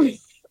now, you're going to be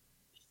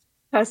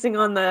cussing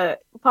on the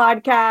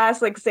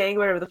podcast, like saying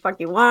whatever the fuck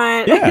you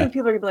want. Yeah.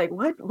 People are gonna be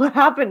like, what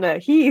happened to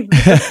Heath?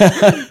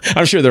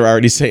 I'm sure they're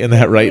already saying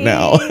that right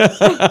now.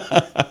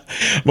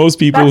 Most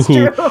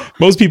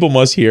people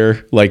must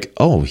hear like,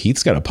 oh,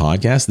 Heath's got a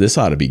podcast, this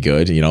ought to be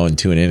good, you know, and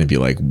tune in and be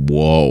like,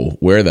 whoa,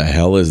 where the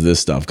hell is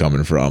this stuff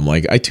coming from?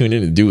 Like, I tuned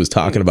in and dude was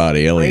talking about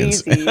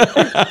aliens.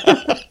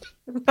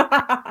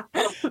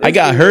 I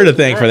got her to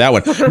thank for that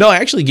one. No, I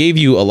actually gave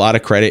you a lot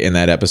of credit in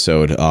that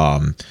episode,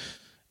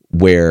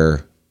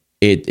 where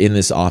in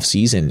this off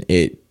season,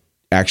 it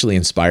actually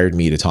inspired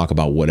me to talk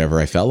about whatever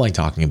I felt like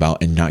talking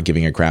about and not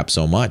giving a crap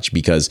so much.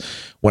 Because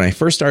when I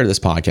first started this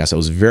podcast, I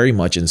was very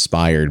much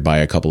inspired by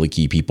a couple of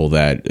key people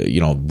that,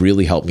 you know,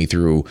 really helped me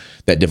through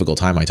that difficult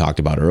time I talked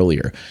about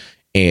earlier.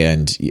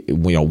 And, you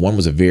know, one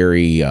was a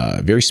very,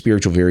 very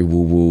spiritual, very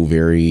woo-woo,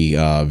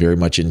 very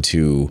much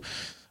into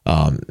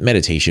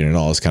meditation and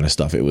all this kind of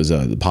stuff. It was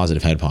the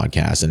Positive Head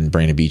podcast, and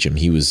Brandon Beecham,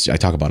 I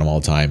talk about him all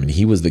the time, and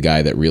he was the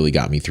guy that really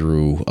got me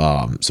through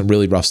some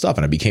really rough stuff.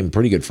 And I became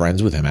pretty good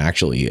friends with him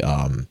actually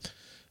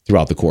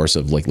throughout the course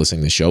of like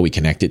listening to the show. We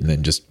connected, and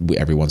then just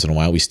every once in a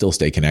while we still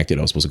stay connected.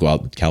 I was supposed to go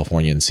out to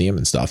California and see him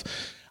and stuff.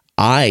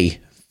 I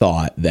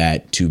thought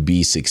that to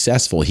be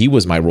successful, he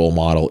was my role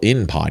model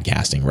in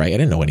podcasting, right? I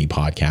didn't know any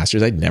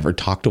podcasters. I'd never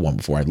talked to one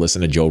before. I'd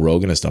listened to Joe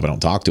Rogan and stuff. I don't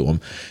talk to him,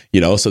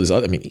 so there's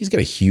other, he's got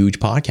a huge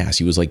podcast.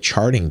 He was like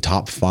charting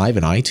top 5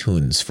 in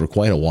iTunes for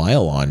quite a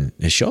while on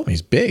his show.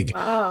 He's big.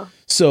 Wow.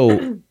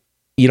 So,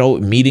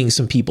 meeting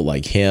some people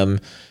like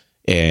him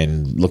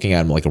and looking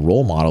at him like a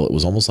role model, it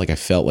was almost like I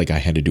felt like I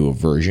had to do a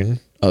version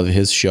of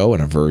his show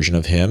and a version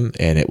of him.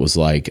 And it was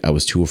like I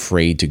was too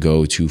afraid to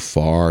go too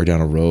far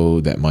down a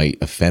road that might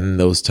offend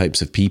those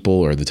types of people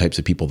or the types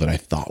of people that I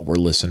thought were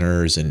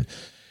listeners. And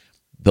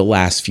the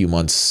last few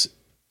months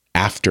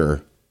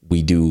after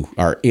we do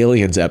our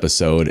Aliens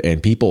episode,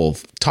 and people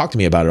talk to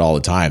me about it all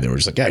the time. They were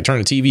just like, yeah, I turn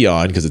the TV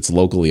on because it's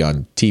locally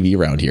on TV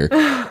around here.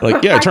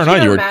 Like, yeah, I turn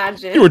on.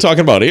 You were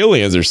talking about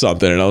aliens or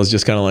something. And I was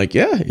just kind of like,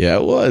 yeah,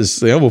 it was.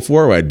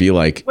 Before I'd be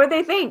like, what'd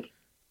they think?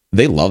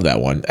 They love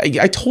that one.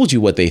 I told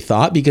you what they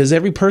thought because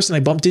every person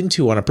I bumped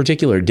into on a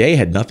particular day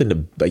had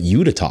nothing but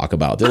you to talk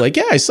about. They're like,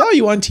 yeah, I saw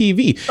you on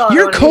TV.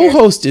 Your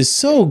co-host is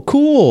so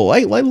cool.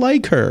 I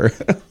like her.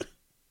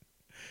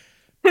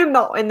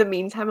 No, in the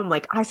meantime, I'm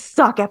like, I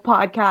suck at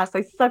podcasts.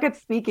 I suck at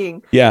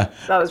speaking. Yeah.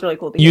 That was really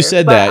cool to hear. You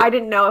said but that. I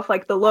didn't know if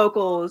like the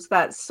locals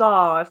that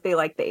saw, if they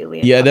liked the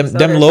alien. Yeah,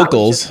 them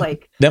locals.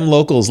 Them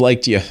locals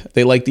liked you.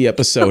 They liked the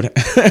episode.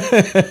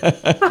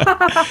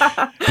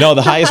 No,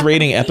 the highest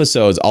rating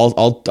episodes.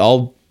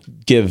 I'll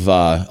give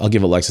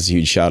Alexis a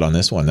huge shout on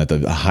this one. That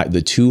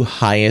the 2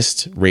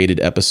 highest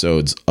rated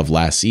episodes of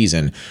last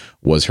season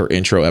was her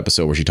intro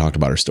episode where she talked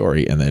about her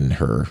story, and then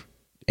her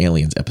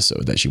aliens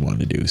episode that she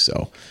wanted to do.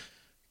 So.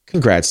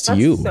 Congrats to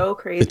you. So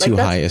crazy. The 2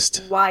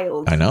 highest.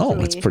 Wild. I know.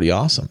 It's pretty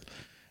awesome.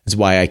 That's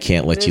why I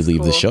can't let you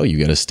leave the show. You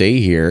got to stay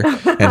here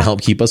and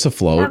help keep us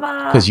afloat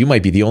because you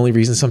might be the only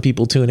reason some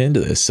people tune into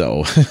this.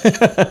 So.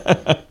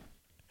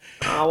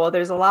 Oh, well,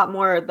 there's a lot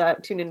more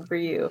that tune in for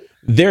you.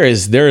 There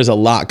is a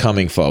lot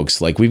coming,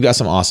 folks. Like we've got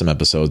some awesome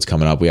episodes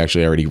coming up. We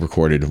actually already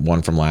recorded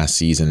one from last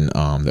season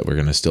that we're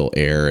going to still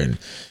air. And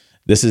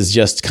this is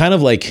just kind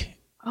of like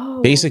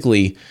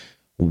basically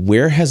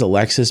where has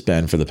Alexis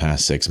been for the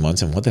past 6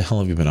 months and what the hell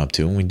have you been up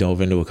to? And we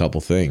dove into a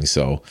couple things.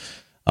 So,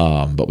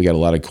 but we got a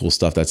lot of cool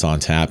stuff that's on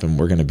tap, and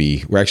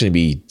we're actually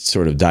be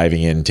sort of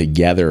diving in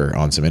together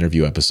on some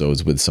interview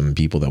episodes with some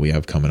people that we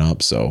have coming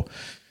up. So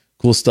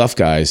cool stuff,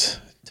 guys.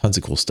 Tons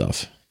of cool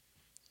stuff.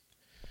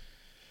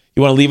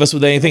 You want to leave us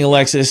with anything,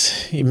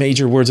 Alexis?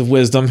 Major words of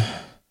wisdom.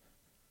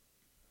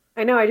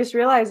 I know. I just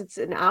realized it's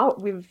an hour.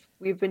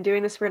 We've been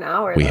doing this for an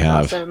hour. We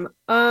have.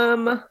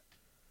 Awesome.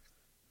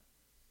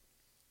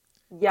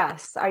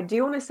 Yes, I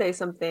do want to say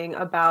something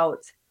about.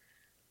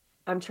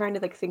 I'm trying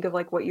to think of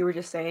what you were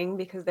just saying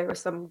because there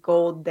was some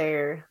gold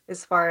there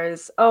as far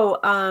as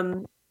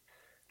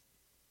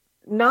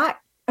not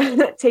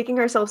taking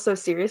ourselves so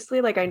seriously.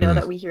 I know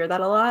that we hear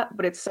that a lot,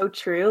 but it's so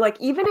true.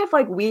 Even if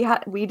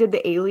we did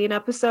the alien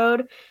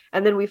episode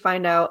and then we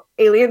find out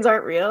aliens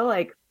aren't real,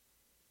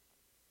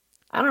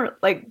 I don't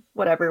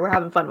whatever, we're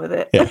having fun with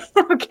it. Yeah.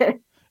 Okay.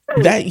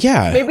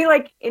 Maybe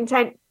in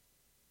 10,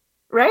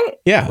 right?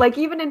 Yeah.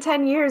 Even in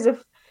 10 years,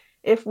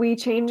 if we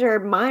change our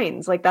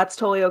minds, that's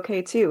totally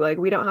okay too.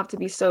 We don't have to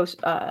be so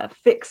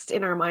fixed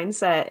in our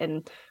mindset,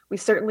 and we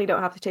certainly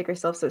don't have to take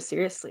ourselves so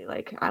seriously.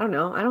 I don't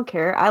know. I don't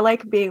care. I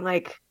like being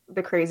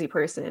the crazy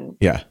person.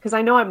 Yeah. Because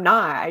I know I'm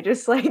not. I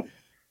just like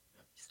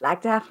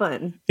to have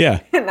fun.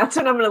 Yeah. And that's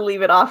what I'm going to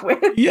leave it off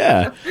with.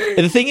 Yeah.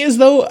 And the thing is,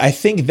 though, I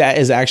think that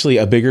is actually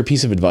a bigger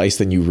piece of advice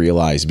than you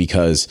realize,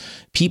 because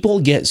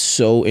people get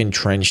so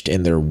entrenched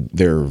in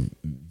their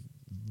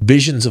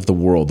visions of the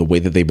world, the way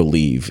that they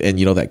believe. And,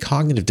 that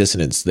cognitive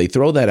dissonance, they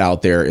throw that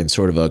out there in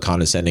sort of a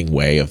condescending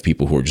way of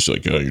people who are just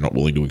you're not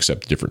willing to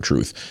accept a different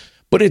truth.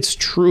 But it's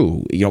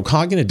true.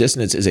 Cognitive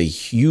dissonance is a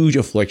huge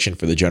affliction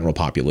for the general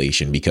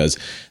population because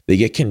they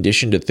get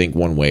conditioned to think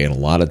one way. And a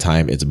lot of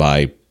time it's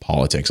by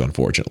politics,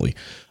 unfortunately.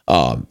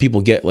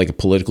 People get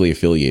politically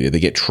affiliated.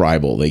 They get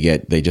tribal.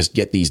 They just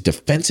get these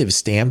defensive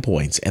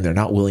standpoints, and they're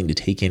not willing to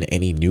take in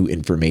any new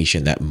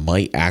information that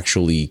might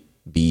actually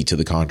be to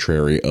the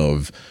contrary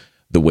of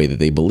the way that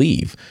they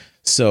believe.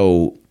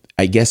 So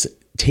I guess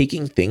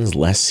taking things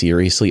less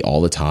seriously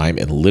all the time,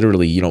 and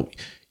literally,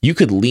 you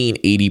could lean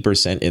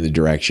 80% in the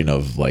direction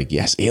of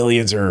yes,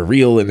 aliens are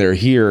real and they're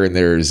here, and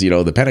there's,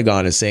 the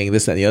Pentagon is saying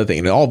this, that, and the other thing,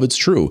 and all of it's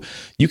true.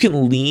 You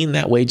can lean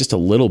that way just a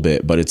little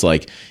bit, but it's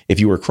if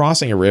you were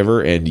crossing a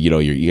river and, you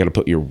got to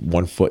put your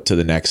one foot to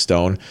the next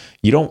stone,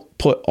 you don't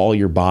put all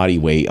your body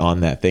weight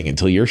on that thing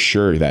until you're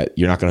sure that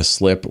you're not going to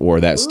slip or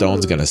that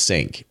stone's going to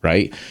sink,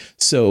 right?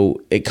 So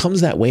it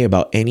comes that way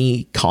about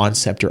any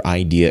concept or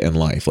idea in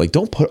life.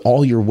 Don't put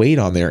all your weight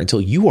on there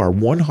until you are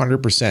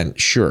 100%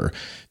 sure,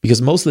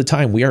 because most of the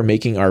time we are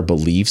making our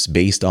beliefs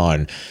based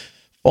on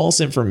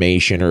false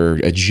information or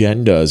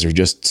agendas or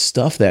just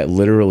stuff that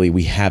literally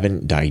we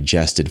haven't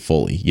digested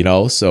fully,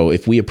 So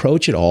if we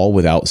approach it all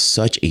without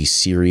such a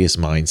serious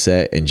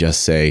mindset and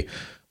just say,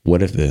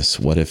 what if this,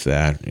 what if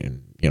that,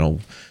 and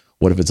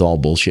what if it's all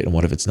bullshit and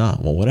what if it's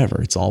not? Well,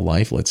 whatever. It's all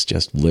life. Let's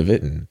just live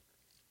it and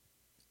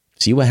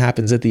see what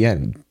happens at the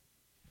end.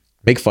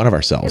 Make fun of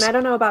ourselves. And I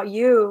don't know about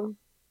you,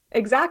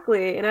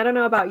 Exactly. And I don't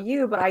know about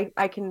you, but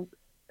I can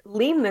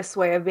lean this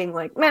way of being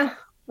like, meh,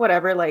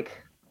 whatever. Like,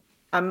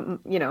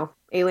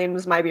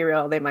 aliens might be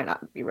real, they might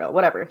not be real,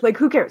 whatever. Like,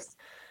 who cares?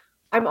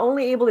 I'm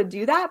only able to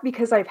do that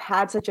because I've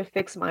had such a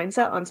fixed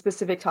mindset on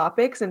specific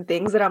topics and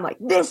things that I'm like,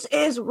 this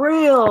is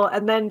real.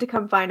 And then to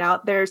come find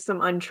out there's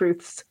some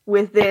untruths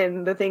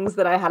within the things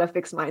that I had a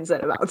fixed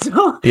mindset about.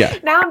 So Yeah.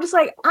 now I'm just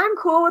like, I'm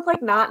cool with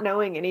like not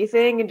knowing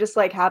anything and just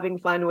like having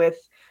fun with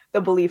the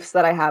beliefs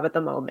that I have at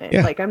the moment.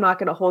 Yeah. Like, I'm not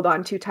going to hold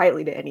on too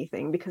tightly to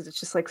anything because it's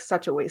just like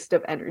such a waste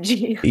of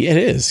energy. It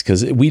is,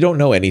 because we don't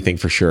know anything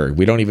for sure.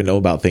 We don't even know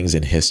about things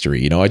in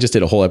history. You know, I just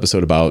did a whole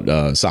episode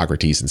about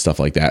Socrates and stuff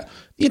like that.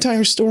 The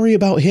entire story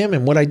about him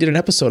and what I did an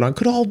episode on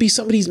could all be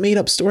somebody's made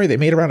up story they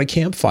made around a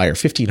campfire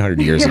 1,500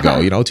 years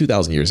ago,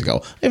 2,000 years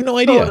ago. I have no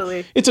idea.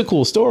 Totally. It's a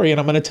cool story and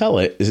I'm going to tell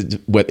it.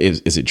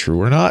 Is it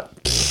true or not?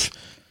 Pfft,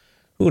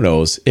 who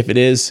knows? If it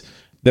is,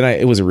 then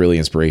it was a really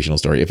inspirational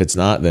story. If it's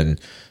not, then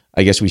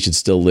I guess we should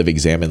still live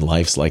examined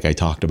lives like I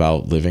talked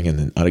about living, and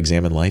an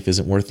unexamined life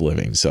isn't worth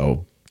living.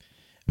 So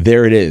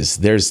there it is.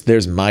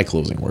 There's my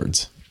closing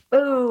words.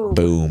 Boom.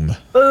 Boom.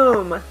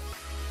 Boom.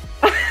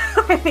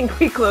 I think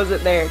we close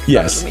it there.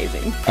 Yes. That was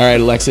amazing. All right,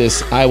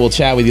 Alexis, I will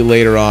chat with you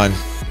later on.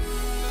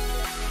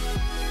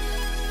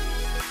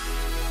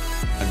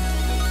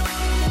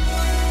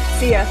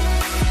 See ya.